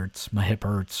back hurts. My hip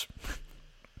hurts.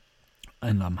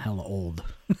 And I'm hella old.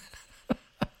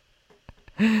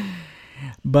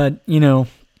 But, you know,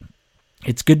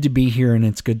 it's good to be here, and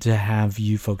it's good to have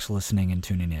you folks listening and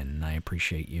tuning in. And I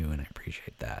appreciate you, and I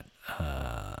appreciate that.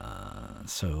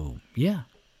 So, yeah,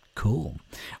 cool.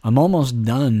 I'm almost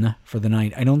done for the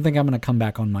night. I don't think I'm going to come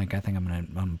back on mic. I think I'm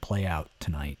going to play out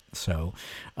tonight. So,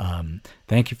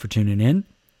 thank you for tuning in.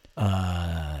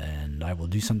 And I will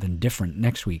do something different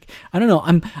next week. I don't know.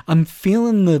 I'm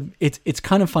feeling it's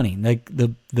kind of funny. Like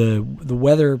the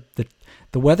weather,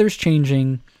 the weather's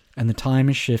changing. And the time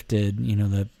has shifted, you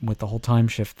know, with the whole time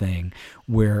shift thing,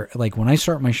 where, like, when I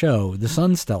start my show, the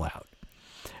sun's still out.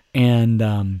 And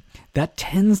that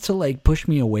tends to, like, push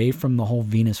me away from the whole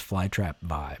Venus flytrap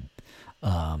vibe.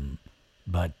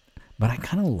 But I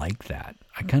kind of like that.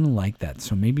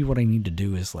 So maybe what I need to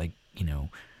do is, like, you know,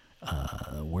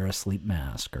 wear a sleep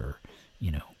mask, or,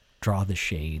 you know, draw the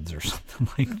shades or something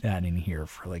like that in here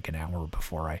for, like, an hour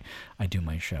before I do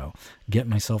my show. Get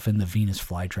myself in the Venus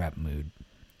flytrap mood.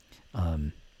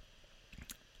 I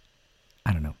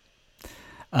don't know.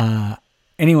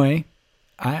 Anyway,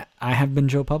 I have been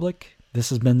Joe Public. This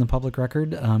has been The Public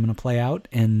Record. I'm going to play out,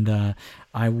 and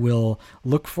I will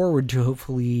look forward to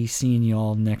hopefully seeing you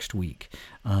all next week.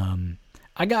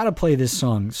 I got to play this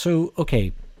song. So,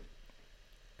 okay.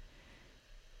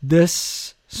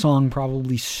 This song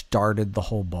probably started the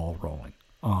whole ball rolling,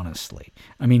 honestly.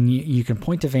 I mean, you can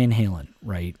point to Van Halen,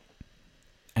 right?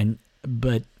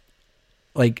 But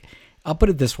like, I'll put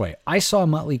it this way. I saw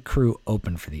Motley Crue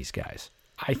open for these guys.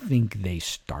 I think they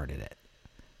started it.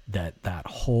 That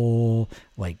whole,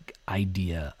 like,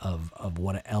 idea of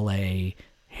what a LA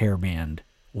hair band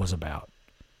was about.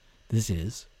 This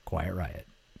is Quiet Riot.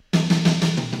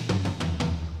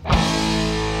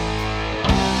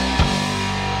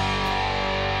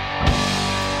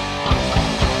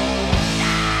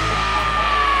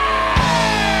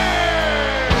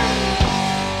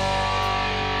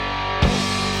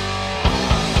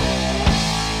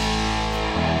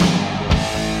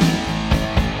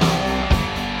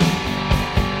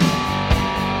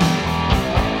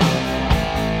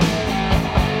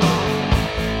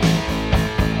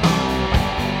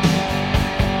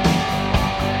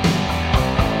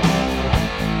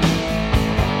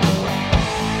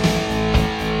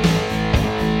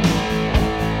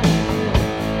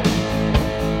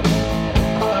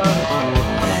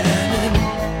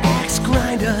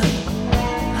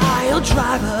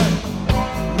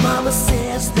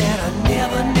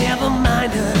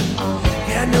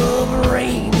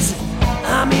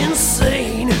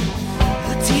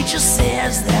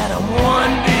 Says that I'm one